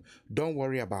form, don't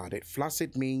worry about it.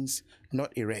 Flaccid means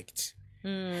not erect.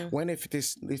 If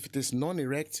it is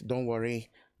non-erect, don't worry.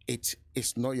 It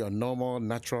is not your normal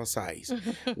natural size.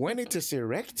 When it is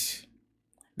erect,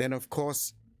 then of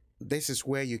course this is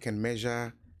where you can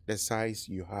measure the size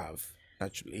you have.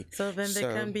 Naturally. So then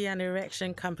there can be an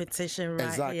erection competition right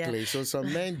Exactly. here. So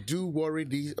some men do worry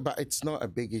these, but it's not a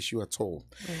big issue at all.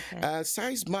 Okay.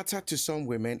 Size matter to some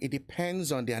women. It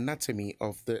depends on the anatomy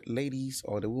of the ladies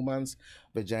or the woman's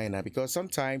vagina, because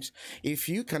sometimes if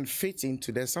you can fit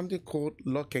into, there's something called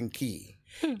lock and key.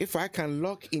 If I can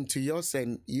lock into yours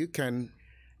and you can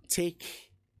take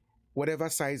whatever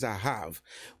size I have,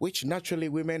 which naturally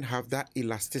women have that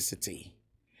elasticity.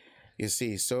 You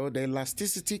see, so the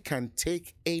elasticity can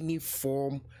take any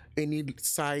form, any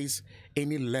size,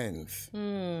 any length,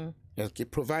 okay,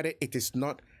 provided it is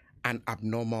not an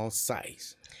abnormal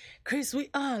size. Chris, we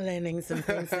are learning some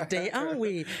things today, aren't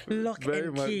we? Lock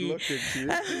and key.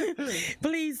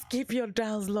 Please keep your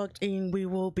dials locked in. We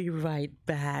will be right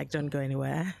back. Don't go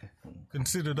anywhere.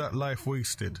 Consider that life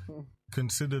wasted.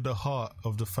 Consider the heart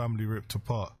of the family ripped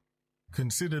apart.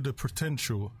 Consider the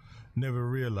potential never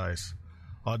realized.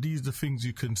 Are these the things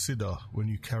you consider when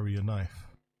you carry a knife?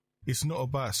 It's not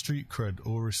about street cred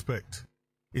or respect.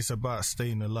 It's about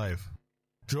staying alive.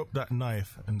 Drop that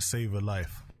knife and save a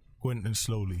life. Quentin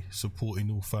Slowly,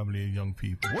 supporting all family and young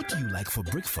people. What do you like for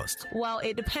breakfast? Well,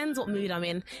 it depends what mood I'm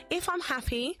in. If I'm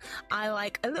happy, I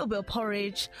like a little bit of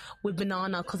porridge with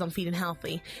banana because I'm feeling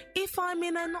healthy. If I'm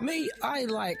in a... Me, I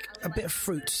like a bit of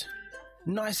fruit.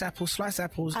 Nice apples, sliced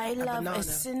apples. I love banana. a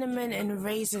cinnamon and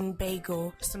raisin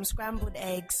bagel, some scrambled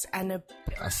eggs, and a...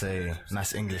 I say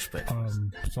nice English breakfast.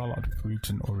 Salad,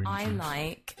 fruit and orange I juice.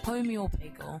 like wholemeal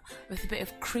bagel with a bit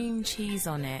of cream cheese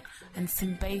on it and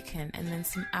some bacon and then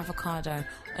some avocado.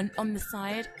 And on the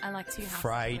side, I like to have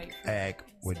fried egg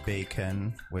with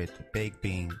bacon, with baked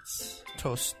beans,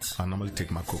 toast. I normally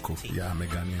take my cocoa. Yeah, I'm a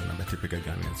Ghanaian. I'm a typical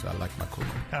Ghanaian, so I like my cocoa.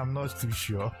 I'm not too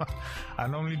sure. I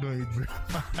normally don't eat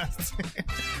breakfast.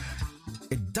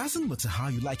 It doesn't matter how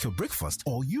you like your breakfast,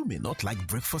 or you may not like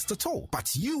breakfast at all,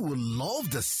 but you will love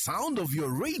the sound of your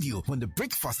radio when the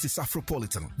breakfast is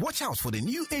Afropolitan. Watch out for the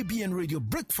new ABN Radio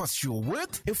Breakfast Show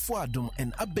with Efuadum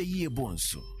and Abeye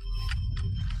Bonsu.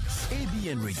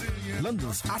 ABN Radio,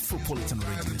 London's Afropolitan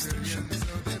radio station.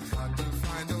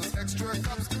 Find those extra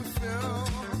cups to fill.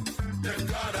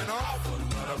 They've got an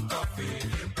awful lot of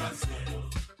coffee in Brazil.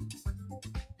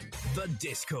 The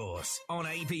Discourse on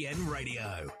ABN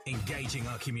Radio, engaging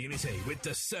our community with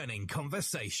discerning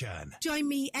conversation. Join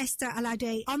me, Esther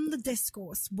Alade, on The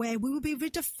Discourse, where we will be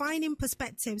redefining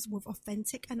perspectives with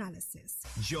authentic analysis.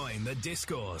 Join The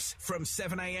Discourse from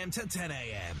 7 a.m. to 10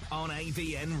 a.m. on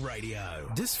ABN Radio.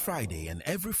 This Friday and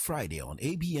every Friday on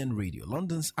ABN Radio,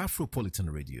 London's Afropolitan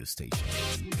radio station.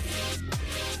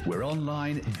 We're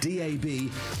online, DAB,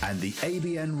 and the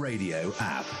ABN Radio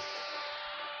app.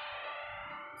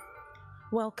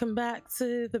 Welcome back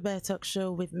to the Bedtalk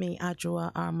show with me,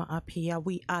 Adwoa, Armah-Appiah.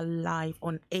 We are live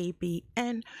on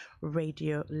ABN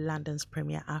Radio, London's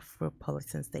premier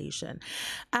Afropolitan station.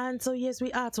 And so, yes,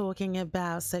 we are talking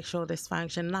about sexual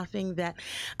dysfunction. I think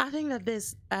that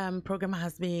this program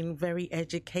has been very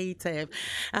educative.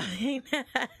 I mean,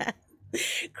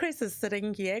 Chris is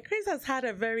sitting here. Chris has had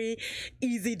a very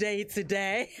easy day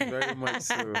today. Very much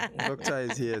so. Doctor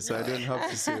is here, so I don't have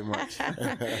to say much.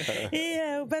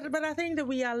 Yeah, but I think that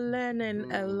we are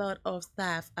learning a lot of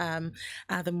stuff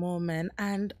at the moment,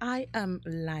 and I am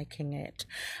liking it.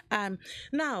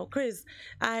 Now, Chris,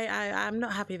 I'm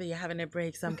not happy that you're having a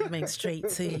break, so I'm coming straight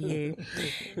to you.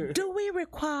 Do we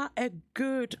require a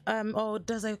good, or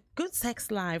does a good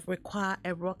sex life require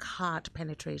a rock hard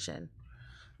penetration?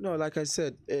 No, like I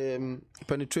said,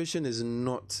 penetration is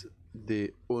not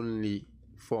the only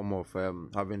form of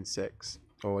having sex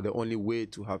or the only way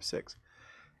to have sex.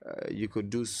 You could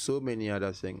do so many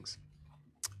other things.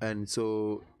 And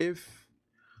so if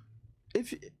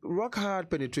rock hard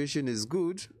penetration is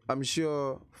good, I'm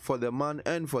sure for the man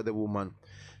and for the woman.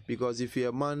 Because if you're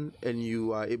a man and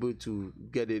you are able to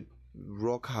get it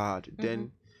rock hard,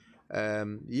 then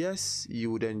yes,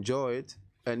 you would enjoy it.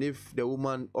 And if the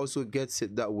woman also gets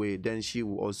it that way, then she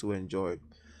will also enjoy it.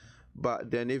 But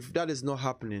then if that is not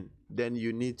happening, then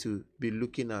you need to be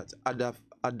looking at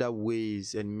other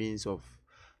ways and means of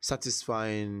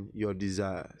satisfying your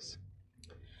desires.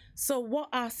 So what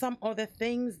are some other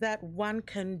things that one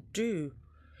can do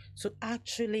to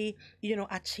actually,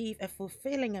 achieve a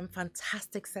fulfilling and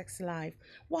fantastic sex life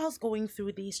whilst going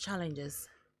through these challenges?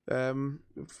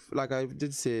 Like I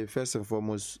did say, first and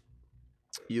foremost,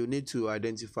 you need to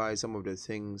identify some of the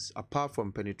things apart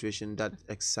from penetration that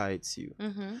excites you.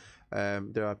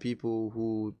 There are people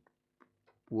who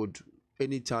would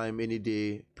anytime, any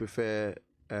day prefer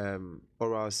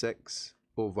oral sex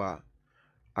over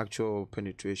actual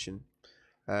penetration.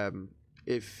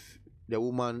 If the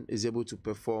woman is able to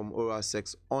perform oral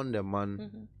sex on the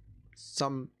man,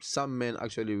 some men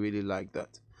actually really like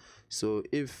that. So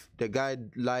if the guy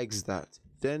likes that,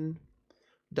 then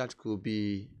that could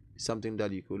be something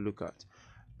that you could look at.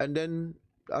 And then,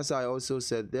 as I also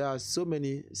said, there are so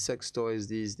many sex toys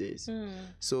these days.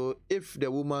 So if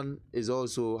the woman is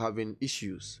also having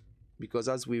issues, because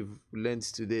as we've learned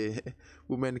today,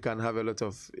 women can have a lot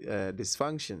of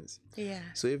dysfunctions. Yeah.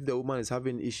 So if the woman is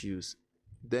having issues,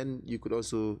 then you could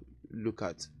also look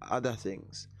at other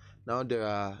things. Now there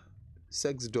are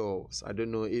sex dolls. I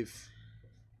don't know if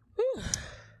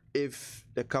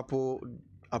the couple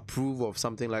approve of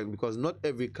something like, because not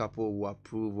every couple will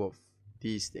approve of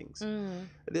these things.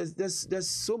 There's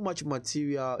so much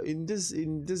material in this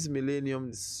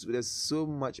millennium. There's so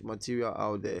much material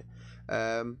out there.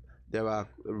 There are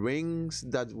rings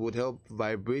that would help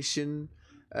vibration.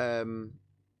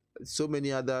 So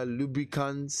many other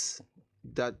lubricants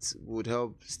that would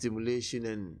help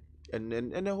stimulation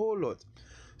and a whole lot.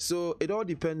 So it all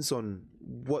depends on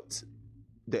what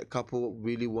the couple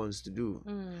really wants to do.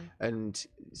 And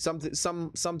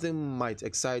something might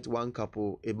excite one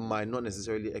couple, it might not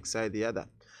necessarily excite the other.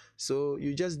 So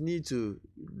you just need to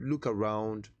look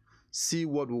around, see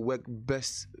what will work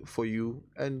best for you,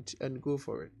 and go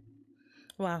for it.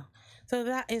 Wow. So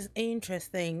that is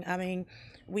interesting. I mean,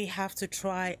 we have to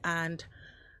try and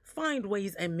find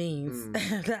ways and means.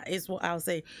 That is what I'll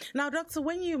say. Now, Doctor,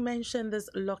 when you mentioned this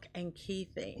lock and key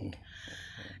thing,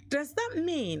 does that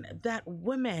mean that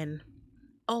women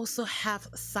also have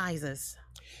sizes?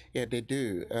 Yeah, they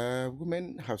do.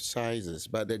 Women have sizes,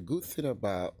 but the good thing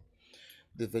about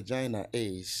the vagina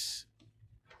is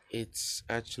it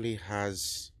actually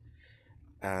has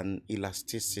an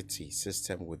elasticity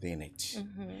system within it.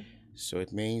 So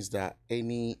it means that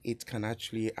it can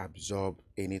actually absorb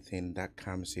anything that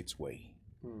comes its way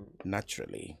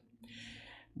naturally.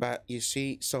 But you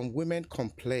see, some women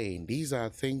complain. These are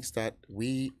things that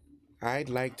I'd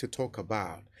like to talk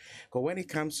about. But when it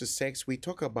comes to sex, we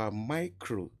talk about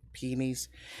micro penis,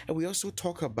 and we also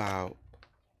talk about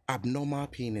abnormal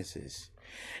penises.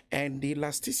 And the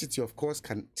elasticity, of course,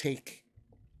 can take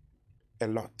a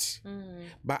lot.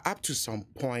 But up to some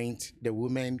point, the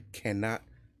woman cannot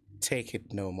take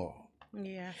it no more.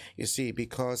 Yeah. You see,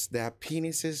 because there are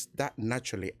penises that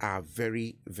naturally are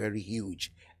very, very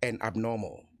huge and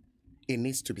abnormal. It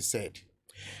needs to be said.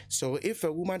 So if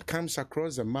a woman comes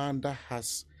across a man that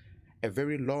has a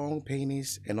very long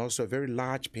penis and also a very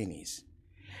large penis,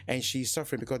 and she's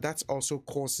suffering, because that also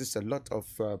causes a lot of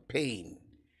pain,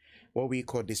 what we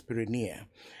call dyspareunia.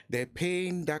 The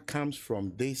pain that comes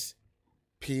from this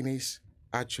penis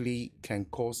actually can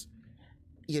cause,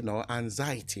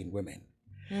 anxiety in women.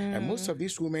 And most of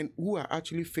these women who are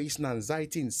actually facing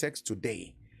anxiety in sex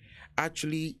today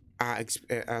actually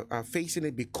are facing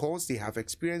it because they have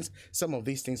experienced some of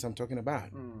these things I'm talking about.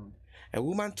 A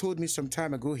woman told me some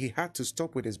time ago he had to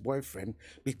stop with his boyfriend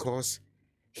because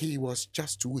he was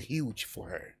just too huge for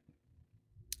her.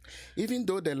 Even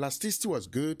though the elasticity was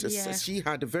good, she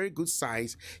had a very good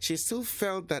size, she still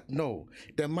felt that no,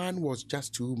 the man was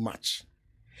just too much.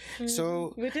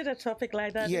 So we did a topic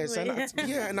like that. Yes, didn't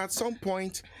we? and at some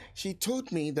point she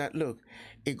told me that look,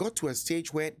 it got to a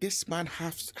stage where this man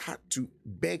had to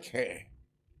beg her,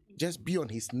 just be on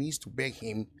his knees to beg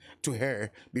him to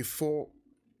her before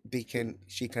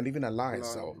she can even allow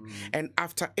herself. And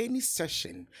after any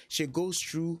session, she goes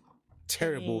through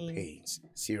terrible pains,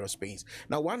 serious pains.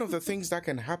 Now, one of the things that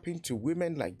can happen to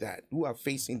women like that who are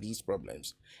facing these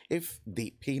problems, if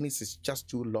the penis is just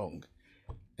too long,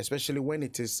 especially when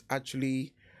it is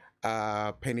actually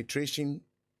penetration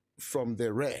from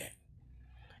the rear.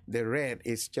 The rear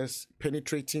is just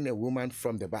penetrating a woman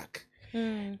from the back.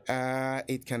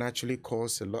 It can actually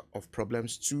cause a lot of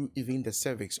problems to even the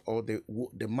cervix or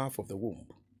the mouth of the womb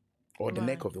or the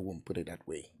neck of the womb, put it that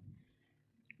way.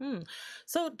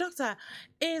 So, doctor,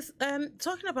 is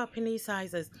talking about penis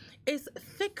sizes, is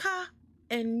thicker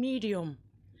and medium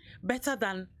better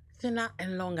than thinner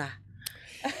and longer?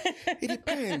 It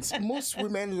depends. Most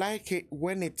women like it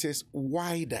when it is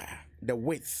wider, the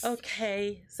width.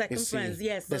 Okay, circumference,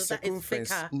 yes, so that is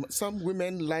thicker. Some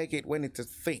women like it when it is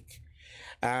thick,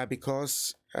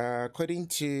 because according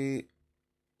to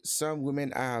some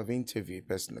women I have interviewed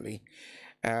personally,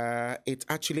 it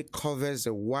actually covers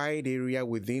a wide area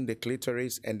within the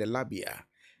clitoris and the labia,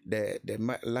 the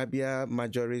labia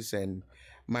majoris and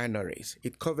minoris.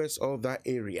 It covers all that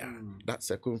area, that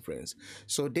circumference.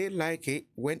 So they like it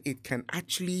when it can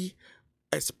actually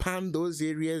expand those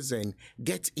areas and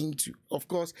get into, of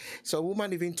course. So a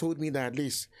woman even told me that at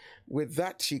least with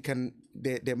that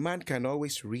the man can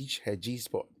always reach her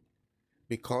G-spot.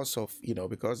 Because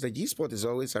the G-spot is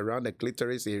always around the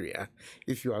clitoris area.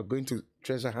 If you are going to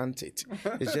treasure hunt it,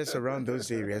 it's just around those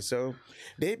areas. So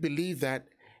they believe that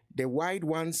the wide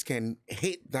ones can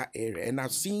hit that area. And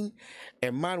I've seen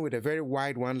a man with a very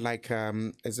wide one, like,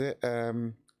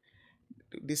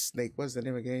 this snake, what's the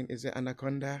name again? Is it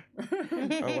anaconda?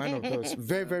 Or one of those.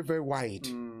 Very, very, very wide.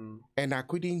 And I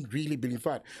couldn't really believe. In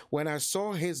fact, when I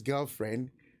saw his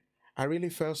girlfriend, I really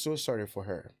felt so sorry for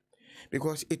her,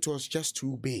 because it was just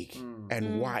too big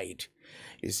and wide,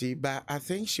 you see. But I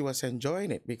think she was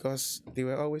enjoying it because they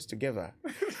were always together.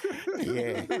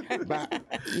 But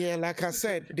like I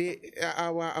said,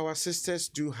 our sisters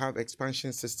do have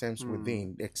expansion systems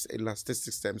within elastic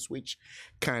systems, which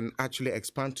can actually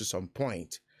expand to some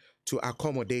point to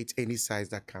accommodate any size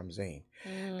that comes in.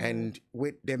 And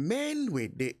with the men,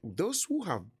 those who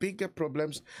have bigger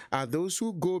problems are those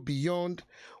who go beyond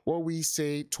what we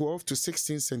say 12 to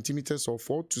 16 centimeters or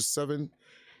 4 to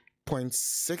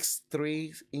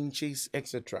 7.63 inches,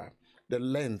 etc. The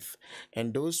length,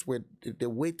 and those with the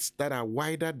widths that are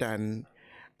wider than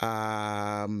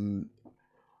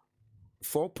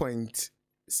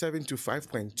 4.7 to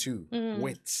 5.2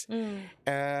 widths.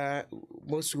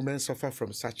 Most women suffer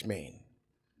from such men.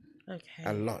 Okay.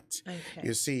 A lot. Okay.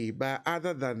 You see, but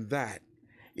other than that,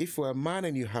 if you're a man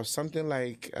and you have something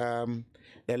like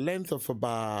the length of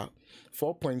about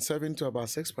 4.7 to about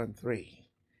 6.3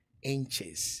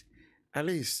 inches, at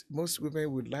least most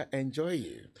women would enjoy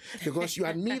you, because you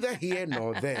are neither here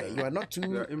nor there. You are not too.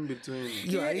 You are in between.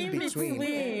 You are in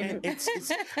between. It's,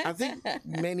 I think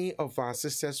many of our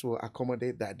sisters will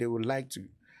accommodate that. They would like to,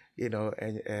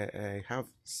 have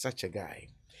such a guy.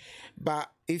 But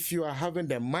if you are having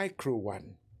the micro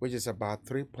one, which is about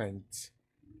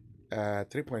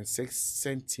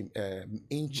 3.6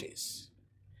 inches,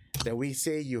 then we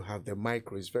say you have the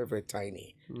micro. It's very, very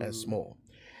tiny and small.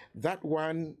 That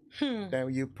one,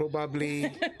 then you probably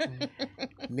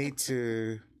need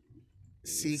to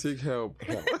seek help.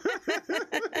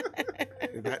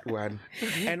 that one.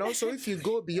 And also, if you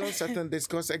go beyond certain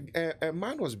discourse, a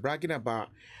man was bragging about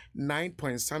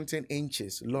 9-point-something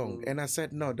inches long, and I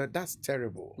said, no, that's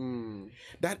terrible.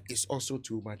 That is also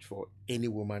too much for any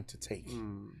woman to take.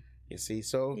 You see,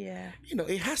 so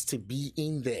it has to be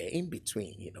in there, in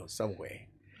between, somewhere.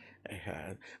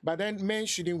 But then men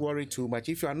shouldn't worry too much.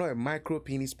 If you are not a micro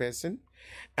penis person,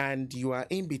 and you are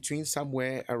in between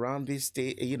somewhere around this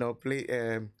state,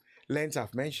 lengths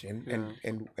I've mentioned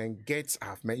and gates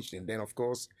I've mentioned, then of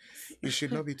course you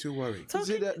should not be too worried. You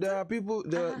see, there are people.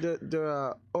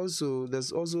 There's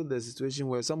also the situation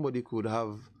where somebody could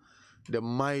have the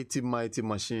mighty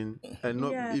machine and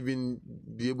not even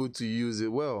be able to use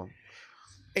it well.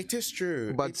 It is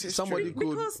true. But somebody could.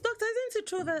 Because, Doctor, isn't it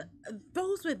true that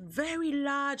those with very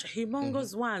large,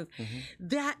 humongous ones,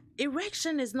 their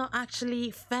erection is not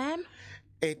actually firm?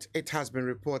 It has been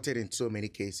reported in so many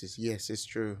cases. Yes, it's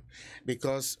true.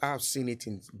 Because I've seen it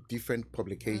in different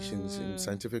publications, in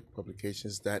scientific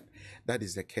publications, that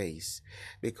is the case.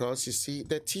 Because, you see,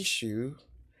 the tissue,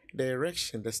 the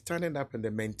erection, the standing up and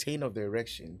the maintain of the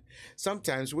erection,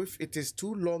 sometimes if it is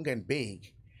too long and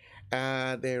big,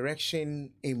 the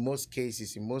erection, in most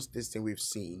cases, in most things we've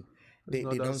seen, they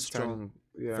don't stand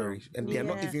very, and they are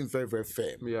not even very, very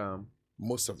firm. Yeah.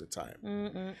 Most of the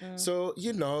time. So,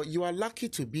 you are lucky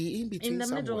to be in between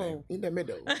somewhere. In the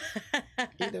middle.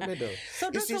 In the middle.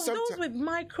 So, those with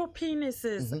micro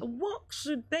penises, what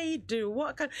should they do?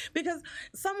 Because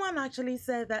someone actually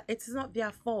said that it's not their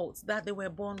fault that they were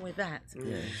born with that.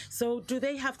 Yes. So, do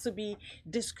they have to be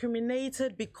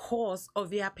discriminated because of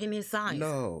their penis size?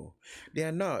 No, they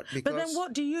are not. But then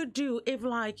what do you do if,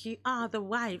 like, you are the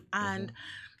wife and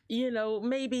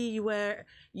maybe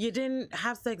you didn't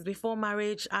have sex before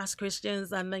marriage as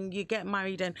Christians, and then you get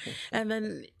married and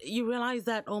then you realize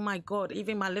that, oh my God,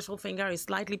 even my little finger is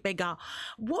slightly bigger.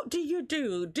 What do you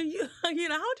do? How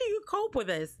do you cope with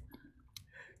this?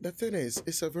 The thing is,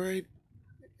 it's a very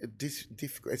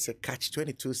difficult, it's a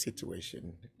catch-22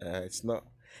 situation. It's not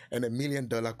and $1 million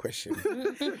question.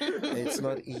 It's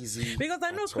not easy. Because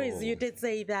I know, Chris, you did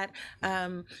say that,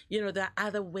 there are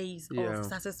other ways of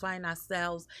satisfying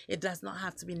ourselves. It does not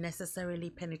have to be necessarily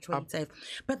penetrative.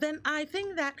 But then I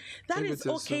think that is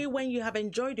okay when you have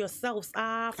enjoyed yourselves for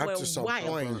a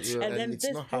while. And then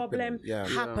this problem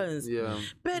happens.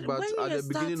 But when you're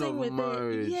starting with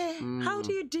it, how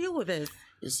do you deal with it?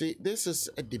 You see, this is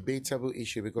a debatable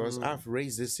issue because I've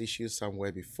raised this issue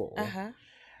somewhere before.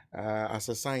 As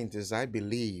a scientist, I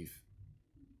believe,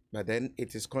 but then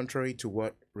it is contrary to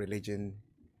what religion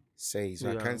says.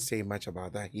 So I can't say much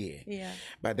about that here.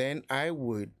 But then I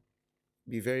would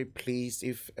be very pleased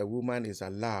if a woman is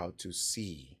allowed to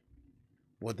see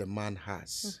what the man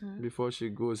has before she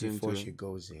goes in.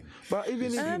 But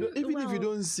even if you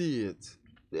don't see it,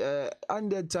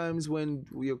 and there are times when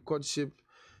your courtship,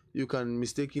 you can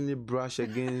mistakenly brush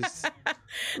against.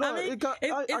 No, is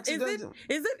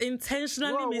it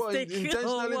intentionally mistaken?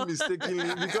 Intentionally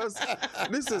mistakenly, because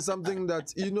this is something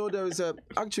that there is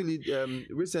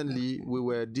recently we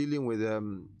were dealing with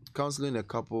counseling a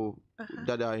couple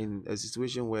that are in a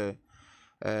situation where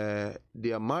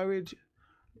they are married,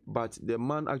 but the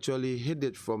man actually hid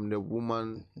it from the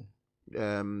woman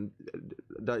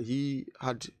that he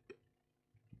had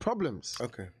problems.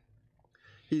 Okay.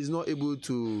 He's not able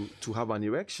to have an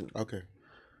erection. Okay.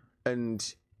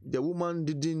 And the woman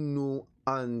didn't know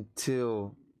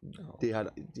until they had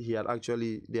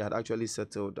actually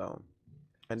settled down.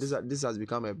 And this has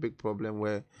become a big problem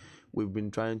where we've been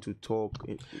trying to talk.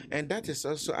 And that is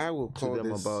also, I will call them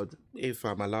this, about, if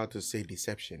I'm allowed to say,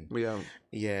 deception.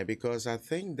 Yeah, because I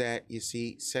think that, you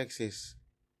see, sex is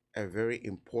a very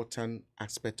important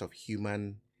aspect of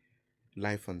human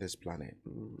life on this planet.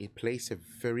 It plays a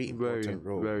very important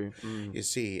role. You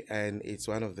see, and it's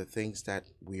one of the things that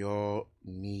we all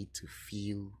need to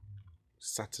feel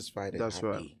satisfied and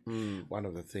happy. One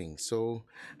of the things. So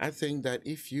I think that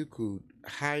if you could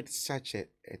hide such a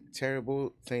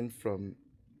terrible thing from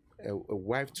a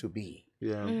wife to be,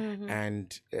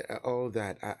 and all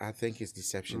that, I think it's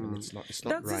deception, and it's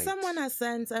not right. Someone has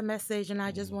sent a message, and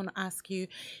I just want to ask you.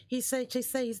 She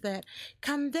says that,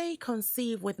 can they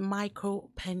conceive with micro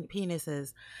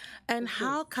penises, and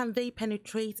how can they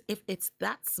penetrate if it's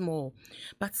that small?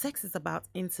 But sex is about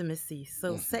intimacy,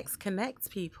 so sex connects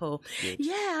people. Good.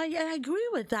 Yeah, I agree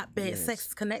with that bit. Yes.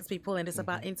 Sex connects people, and it's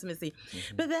about intimacy.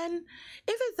 But then,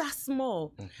 if it's that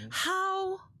small,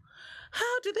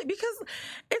 how do they? Because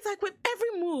it's like with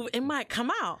every move, it might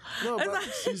come out. No, but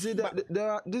you see that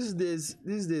there are these days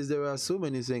there are so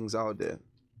many things out there.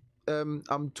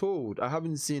 I'm told, I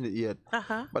haven't seen it yet,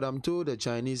 but I'm told the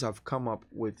Chinese have come up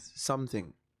with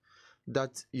something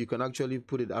that you can actually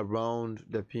put it around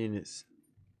the penis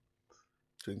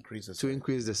to increase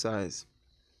the size.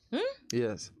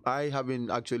 Yes, I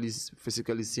haven't actually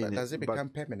physically seen it. Does it become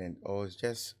permanent, or it's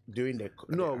just doing the?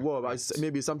 No, well,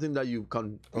 maybe something that you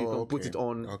can put it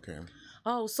on. Okay.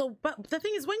 Oh, so but the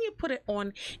thing is, when you put it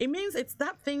on, it means it's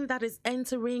that thing that is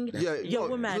entering your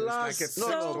woman.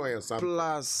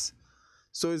 Plus,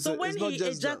 so when not he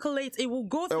just ejaculates, it will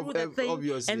go through the thing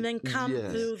obviously. and then come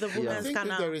through the woman's I think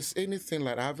canal. if there is anything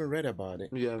like I haven't read about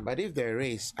it, but if there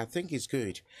is, I think it's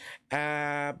good.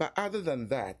 But other than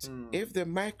that, if the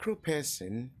micro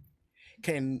person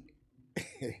can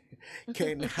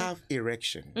have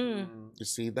erection, you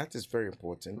see, that is very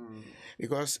important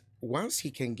because once he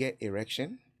can get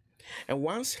erection, and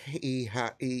once he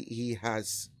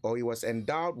has or he was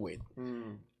endowed with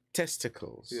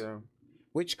testicles,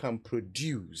 which can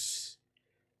produce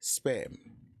sperm,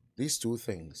 these two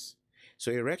things. So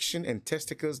erection and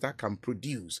testicles that can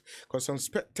produce, because some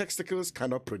testicles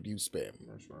cannot produce sperm.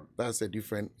 That's right. That's a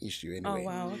different issue anyway. Oh,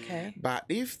 wow, okay. But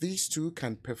if these two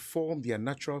can perform their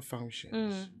natural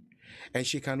functions, and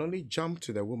she can only jump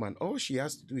to the woman, all she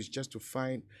has to do is just to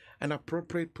find an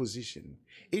appropriate position.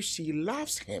 If she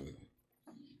loves him,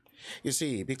 you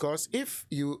see, because if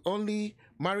you only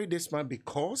marry this man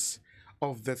because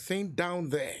of the thing down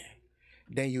there,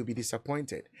 then you'll be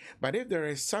disappointed. But if there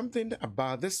is something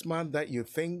about this man that you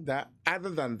think that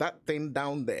other than that thing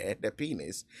down there, the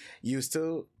penis, you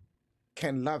still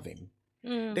can love him,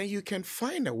 then you can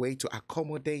find a way to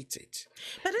accommodate it.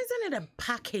 But isn't it a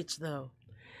package though?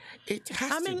 It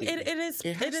has to be.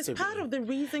 It is part of the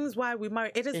reasons why we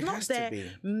marry. It is not the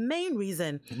main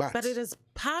reason, but it is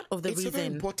part of the reason. It's a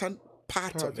very important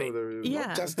part of it,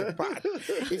 not just the part.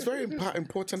 It's very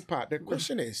important part. The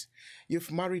question is,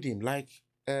 you've married him, like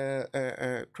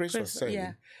Chris was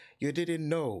saying. You didn't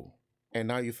know, and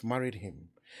now you've married him,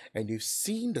 and you've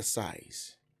seen the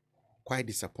size. Quite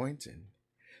disappointing.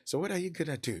 So what are you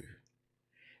gonna do?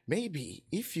 Maybe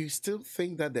if you still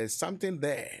think that there's something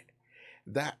there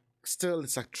that still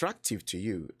is attractive to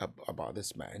you about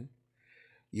this man,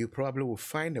 you probably will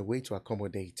find a way to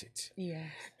accommodate it. Yeah.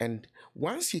 And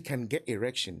once he can get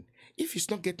erection, if he's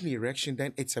not getting erection,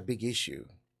 then it's a big issue.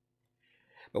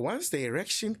 But once the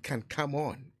erection can come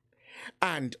on,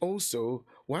 and also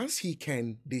once he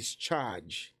can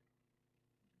discharge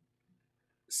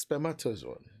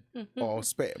spermatozoon or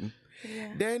sperm,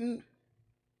 then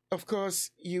of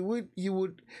course you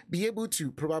would be able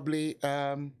to probably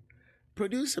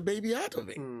produce a baby out of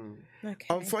it. Okay.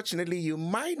 Unfortunately, you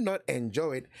might not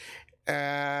enjoy it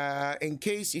in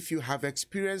case if you have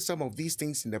experienced some of these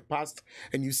things in the past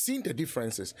and you've seen the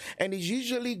differences. And it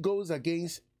usually goes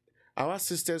against our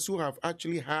sisters who have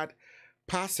actually had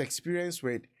past experience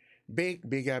with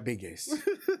bigger biggest.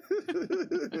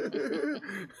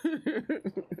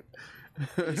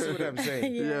 You see what I'm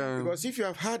saying? Yeah. Because if you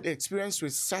have had experience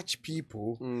with such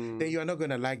people, then you are not going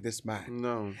to like this man.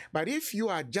 No. But if you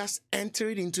are just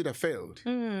entering into the field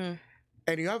and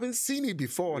you haven't seen it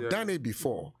before, done it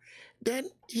before, then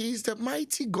he is the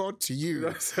mighty God to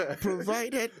you,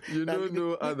 provided you don't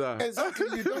know other.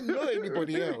 Exactly, you don't know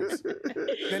anybody else.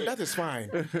 Then that is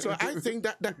fine. So I think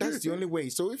that's the only way.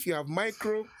 So if you have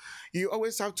micro, you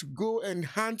always have to go and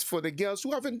hunt for the girls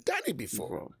who haven't done it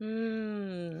before.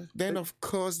 Then of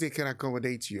course they can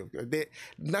accommodate you. The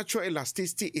natural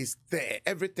elasticity is there.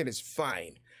 Everything is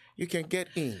fine. You can get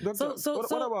in. Doctor,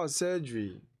 what about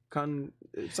surgery? Can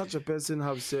such a person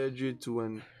have surgery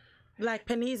to like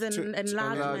penis and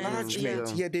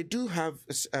enlargement? Yeah, they do have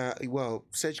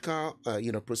surgical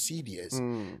procedures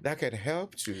that can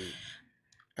help to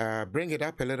bring it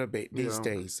up a little bit these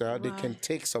days. They can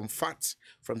take some fat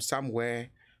from somewhere,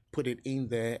 put it in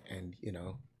there, and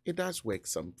it does work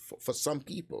for some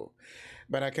people.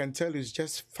 But I can tell you it's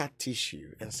just fat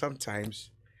tissue, and sometimes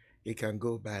it can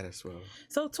go bad as well.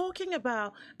 So talking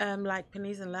about like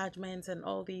penis enlargement and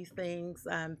all these things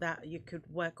that you could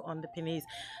work on the penis.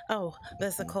 Oh,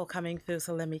 there's a call coming through,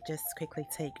 so let me just quickly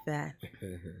take that.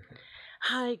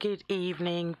 Hi, good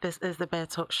evening. This is the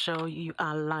Bedtalk show. You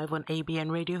are live on ABN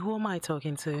Radio. Who am I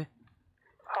talking to?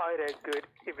 Hi there, good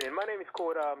evening. My name is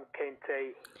called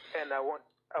Kente, and I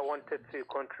wanted to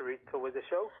contribute towards the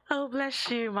show. Oh,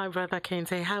 bless you, my brother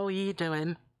Kente. How are you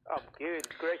doing? I'm good.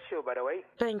 Great show, by the way.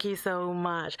 Thank you so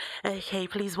much. Okay,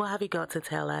 please, what have you got to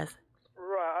tell us?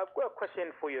 Right, I've got a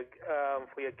question for your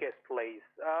guest, please.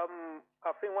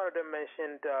 I think one of them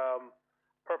mentioned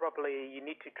probably you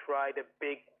need to try the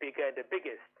bigger, and the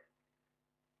biggest.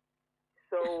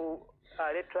 So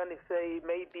are they trying to say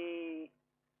maybe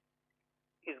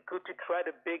it's good to try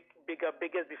the bigger,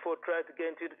 biggest before trying to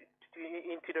get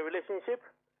into the relationship?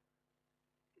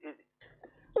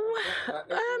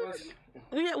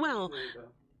 Yeah, well,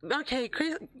 okay,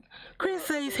 Chris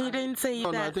says he didn't say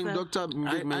that. No, I think Dr.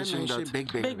 Vic mentioned that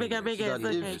bigger, biggest.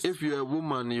 Okay. If you're a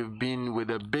woman, you've been with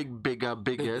a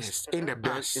biggest in the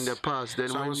past. Then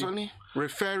so I was only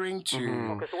referring to.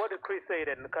 Okay, so what did Chris say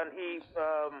then? Can he?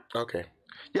 Okay.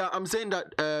 Yeah, I'm saying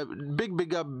that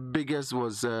biggest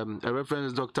was a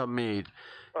reference Doctor made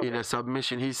in a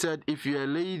submission. He said if you're a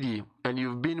lady and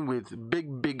you've been with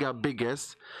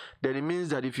biggest, then it means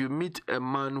that if you meet a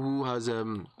man who has a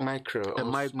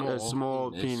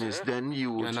small penis, then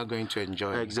you're not going to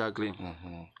enjoy it. Exactly.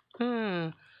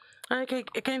 Okay,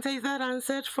 is that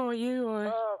answered for you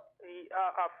or?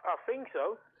 I think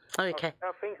so. Okay.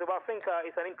 I think so, but I think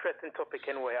it's an interesting topic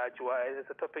anyway, Adwoa. It's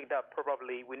a topic that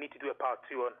probably we need to do a part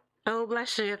 2 on. Oh,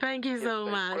 bless you. Thank you so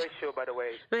much. Great show, by the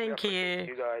way. Thank you.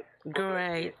 You guys.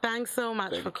 Great. Thanks so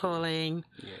much for calling.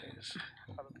 Yes.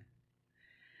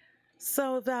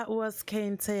 So that was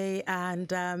Kente, and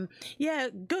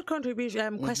good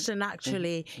contribution question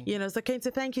actually. So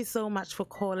Kente, thank you so much for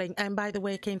calling. And by the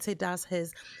way, Kente does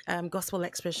his Gospel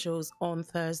Express shows on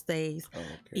Thursdays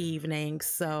evenings.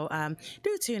 So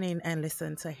do tune in and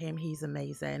listen to him. He's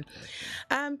amazing.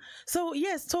 So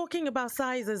yes, talking about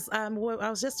sizes, I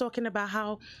was just talking about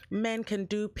how men can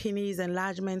do penis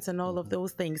enlargements and all of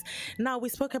those things. Now we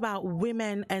spoke about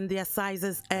women and their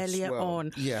sizes earlier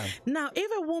on. Yeah. Now if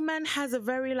a woman has a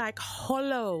very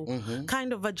hollow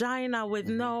kind of vagina with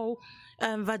no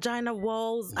vagina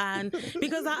walls, and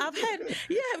because I've heard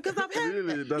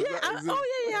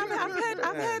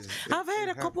I've heard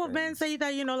a couple of men say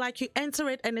that you enter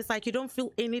it and it's like you don't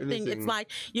feel anything. It's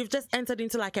like you've just entered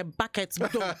into like a bucket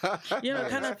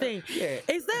kind of thing.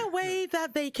 Is there a way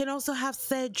that they can also have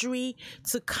surgery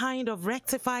to kind of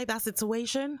rectify that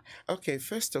situation? Okay,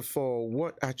 first of all,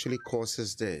 what actually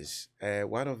causes this?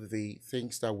 One of the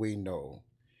things that we know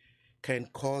can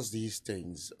cause these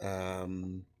things.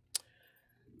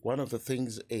 One of the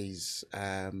things is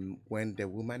when the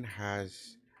woman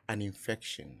has an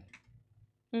infection.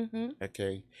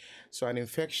 Okay, so an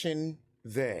infection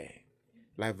there,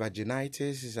 like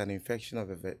vaginitis, is an infection of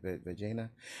the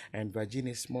vagina, and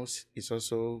vaginismus is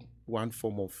also one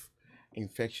form of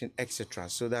infection, etc.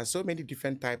 So there are so many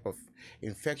different types of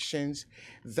infections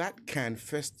that can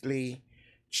firstly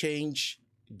change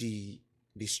the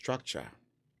structure.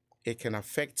 It can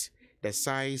affect the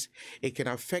size, it can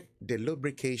affect the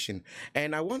lubrication.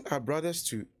 And I want our brothers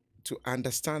to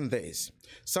understand this.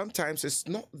 Sometimes it's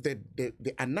not the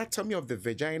anatomy of the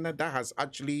vagina that has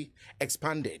actually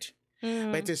expanded,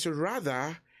 but it's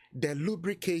rather the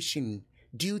lubrication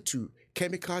due to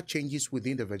chemical changes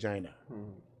within the vagina.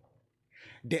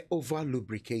 The over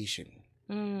lubrication.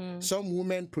 Some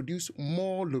women produce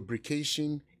more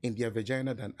lubrication in their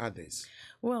vagina than others.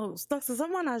 Well, Doctor,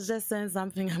 someone has just sent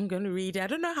something. I'm going to read it. I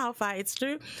don't know how far it's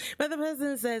true, but the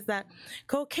person says that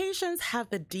Caucasians have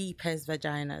the deepest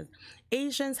vaginas.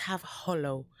 Asians have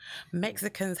hollow.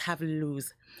 Mexicans have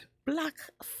loose. Black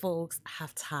folks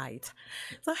have tight.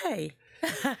 So, hey,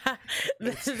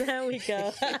 there we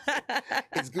go.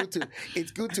 It's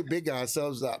good to big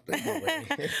ourselves up. Anyway.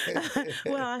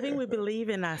 Well, I think we believe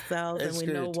in ourselves and we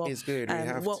know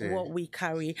what we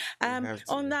carry.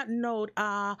 On that note,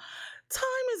 time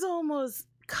is almost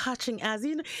catching us.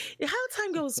 How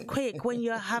time goes quick when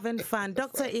you're having fun.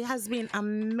 Doctor, it has been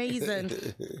amazing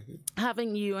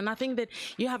having you, and I think that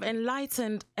you have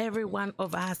enlightened every one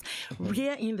of us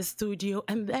here in the studio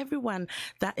and everyone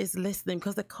that is listening,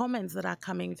 because the comments that are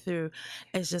coming through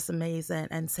is just amazing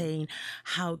and saying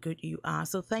how good you are.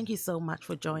 So thank you so much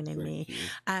for joining me.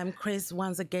 Chris,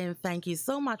 once again, thank you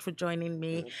so much for joining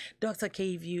me. Doctor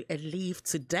gave you a leave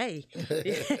today.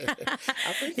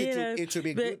 I think it would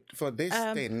be good for this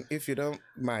thing, if you don't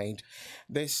mind,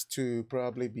 this to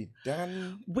probably be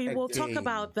done. We will talk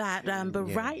about that, but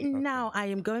right now I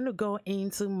am going to go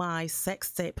into my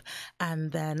sex tip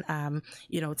and then,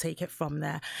 take it from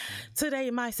there. Today,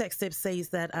 my sex tip says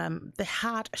that the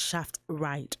heart shaft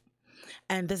right.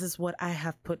 And this is what I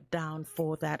have put down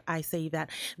for that. I say that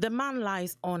the man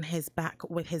lies on his back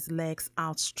with his legs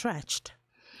outstretched.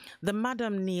 The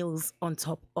madam kneels on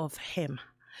top of him,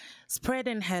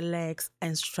 spreading her legs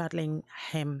and straddling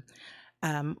him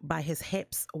by his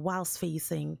hips whilst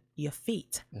facing your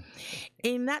feet.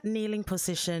 In that kneeling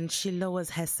position, she lowers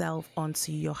herself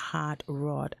onto your hard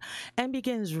rod and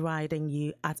begins riding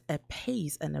you at a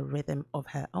pace and a rhythm of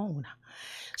her own.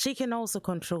 She can also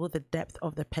control the depth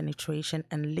of the penetration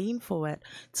and lean forward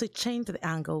to change the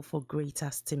angle for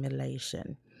greater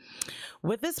stimulation.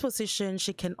 With this position,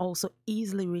 she can also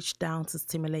easily reach down to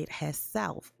stimulate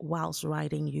herself whilst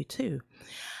riding you too.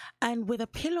 And with a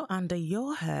pillow under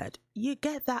your head, you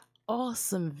get that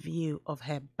awesome view of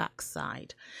her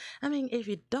backside. I mean, if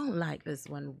you don't like this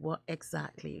one, what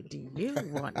exactly do you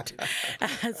want?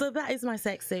 So that is my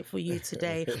sex tape for you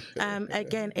today.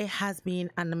 Again, it has been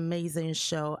an amazing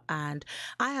show and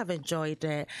I have enjoyed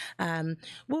it. We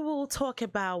will talk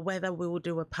about whether we will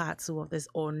do a part 2 of this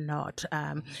or not.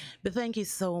 But thank you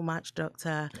so much,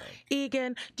 Dr.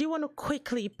 Egan. Do you want to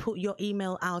quickly put your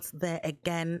email out there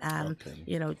again?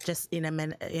 You know, just in a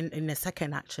minute, in a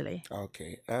second, actually.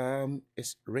 Okay.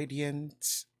 It's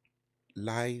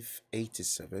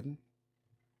radiantlive87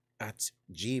 at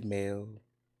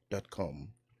gmail.com.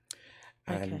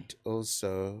 And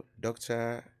also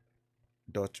Dr.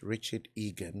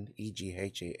 Egan,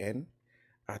 EGHAN,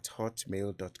 at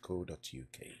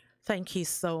hotmail.co.uk. Thank you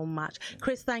so much.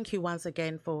 Chris, thank you once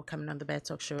again for coming on the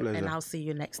Bedtalk show. Pleasure. And I'll see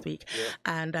you next week. Yeah.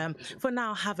 And for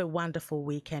now, have a wonderful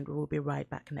weekend. We'll be right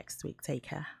back next week. Take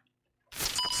care.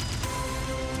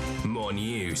 More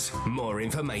news, more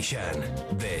information.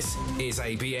 This is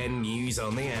ABN News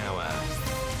on the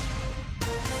Hour.